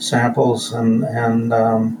samples and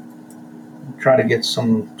try to get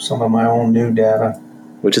some of my own new data.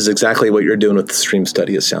 Which is exactly what you're doing with the stream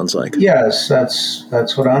study, it sounds like. Yes,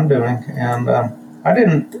 that's what I'm doing. And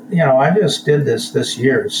I just did this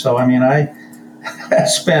year. So, I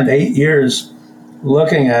spent 8 years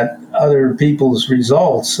looking at other people's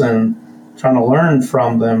results and trying to learn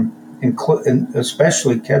from them, and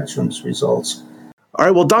especially Ketchum's results. All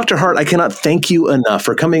right. Well, Dr. Hart, I cannot thank you enough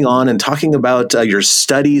for coming on and talking about your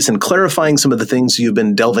studies and clarifying some of the things you've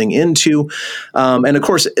been delving into. And of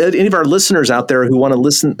course, any of our listeners out there who want to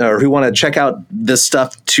listen or who want to check out this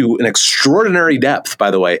stuff to an extraordinary depth,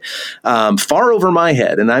 by the way, far over my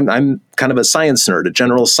head. And I'm kind of a science nerd, a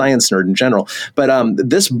general science nerd in general. But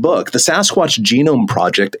this book, The Sasquatch Genome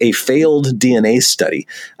Project, a Failed DNA Study,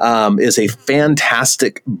 is a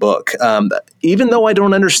fantastic book. Even though I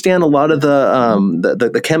don't understand a lot of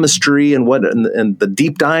the chemistry and the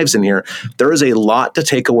deep dives in here, there is a lot to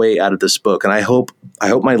take away out of this book. And I hope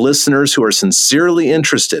my listeners who are sincerely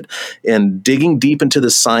interested in digging deep into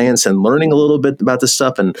the science and learning a little bit about this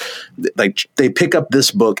stuff, and like they pick up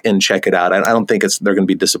this book and check it out. I don't think they're going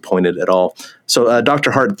to be disappointed at all. So,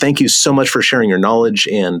 Dr. Hart, thank you so much for sharing your knowledge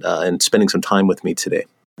and spending some time with me today.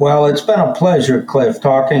 Well, it's been a pleasure, Cliff,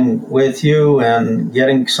 talking with you and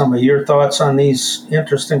getting some of your thoughts on these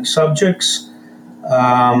interesting subjects.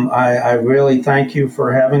 I really thank you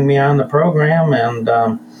for having me on the program,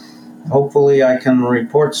 and hopefully I can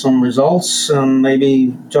report some results and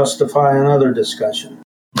maybe justify another discussion.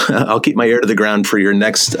 I'll keep my ear to the ground for your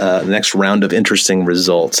next round of interesting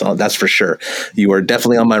results. That's for sure. You are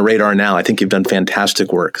definitely on my radar now. I think you've done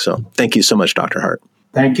fantastic work. So thank you so much, Dr. Hart.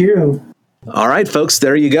 Thank you. All right, folks,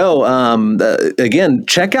 there you go. Again,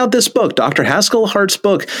 check out this book, Dr. Haskell Hart's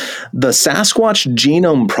book, The Sasquatch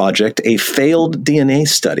Genome Project, a Failed DNA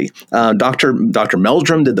Study. Dr.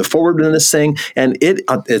 Meldrum did the foreword in this thing, and it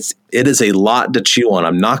is a lot to chew on.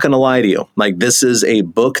 I'm not going to lie to you. Like, this is a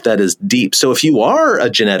book that is deep. So if you are a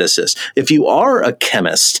geneticist, if you are a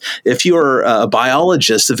chemist, if you're a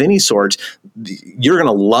biologist of any sort, you're going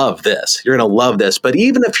to love this. You're going to love this. But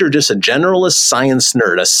even if you're just a generalist science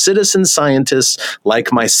nerd, a citizen scientist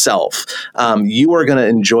like myself, you are going to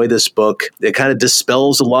enjoy this book. It kind of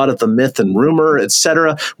dispels a lot of the myth and rumor,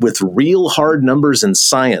 etc., with real hard numbers and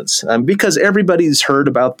science. Because everybody's heard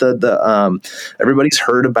about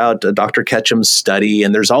Dr. Ketchum's study,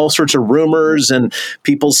 and there's all sorts of rumors and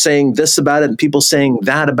people saying this about it and people saying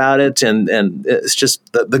that about it, and it's just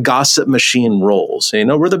the gossip machine rolls. You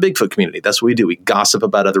know, we're the Bigfoot community. That's what we do. We gossip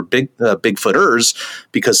about other Bigfooters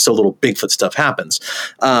because so little Bigfoot stuff happens.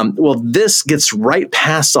 Well, this gets right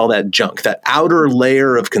past all that junk, that outer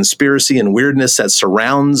layer of conspiracy and weirdness that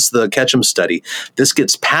surrounds the Ketchum study. This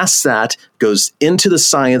gets past that, goes into the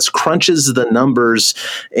science, crunches the numbers,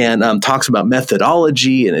 and talks about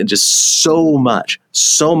methodology, and it just so much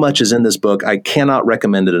is in this book. I cannot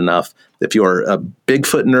recommend it enough. If you're a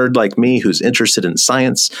Bigfoot nerd like me who's interested in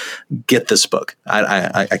science, get this book.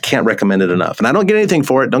 I can't recommend it enough. And I don't get anything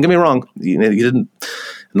for it. Don't get me wrong. I'm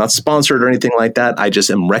not sponsored or anything like that. I just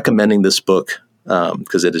am recommending this book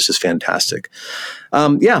because it is just fantastic.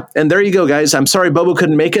 And there you go, guys. I'm sorry Bobo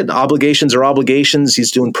couldn't make it. Obligations are obligations.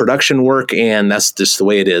 He's doing production work, and that's just the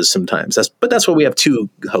way it is sometimes. But that's why we have two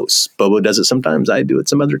hosts. Bobo does it sometimes. I do it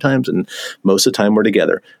some other times, and most of the time we're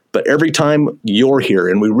together. But every time you're here,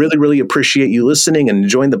 and we really, really appreciate you listening and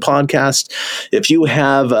enjoying the podcast. If you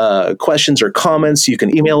have questions or comments, you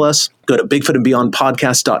can email us. Go to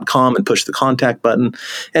bigfootandbeyondpodcast.com and push the contact button.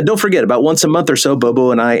 And don't forget, about once a month or so,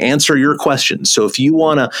 Bobo and I answer your questions. So if you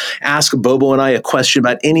want to ask Bobo and I a question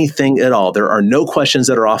about anything at all, there are no questions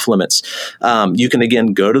that are off limits. You can, again,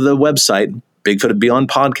 go to the website,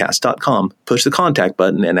 bigfootandbeyondpodcast.com, push the contact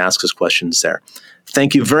button, and ask us questions there.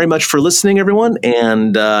 Thank you very much for listening, everyone.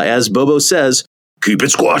 And as Bobo says, keep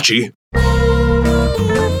it squatchy.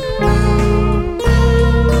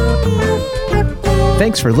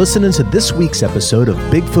 Thanks for listening to this week's episode of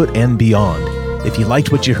Bigfoot and Beyond. If you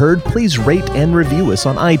liked what you heard, please rate and review us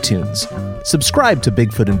on iTunes. Subscribe to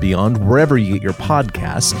Bigfoot and Beyond wherever you get your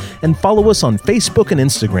podcasts, and follow us on Facebook and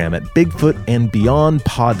Instagram at Bigfoot and Beyond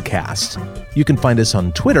Podcast. You can find us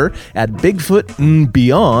on Twitter at Bigfoot and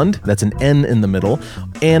Beyond, that's an N in the middle,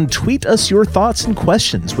 and tweet us your thoughts and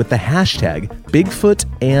questions with the hashtag Bigfoot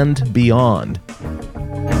and Beyond.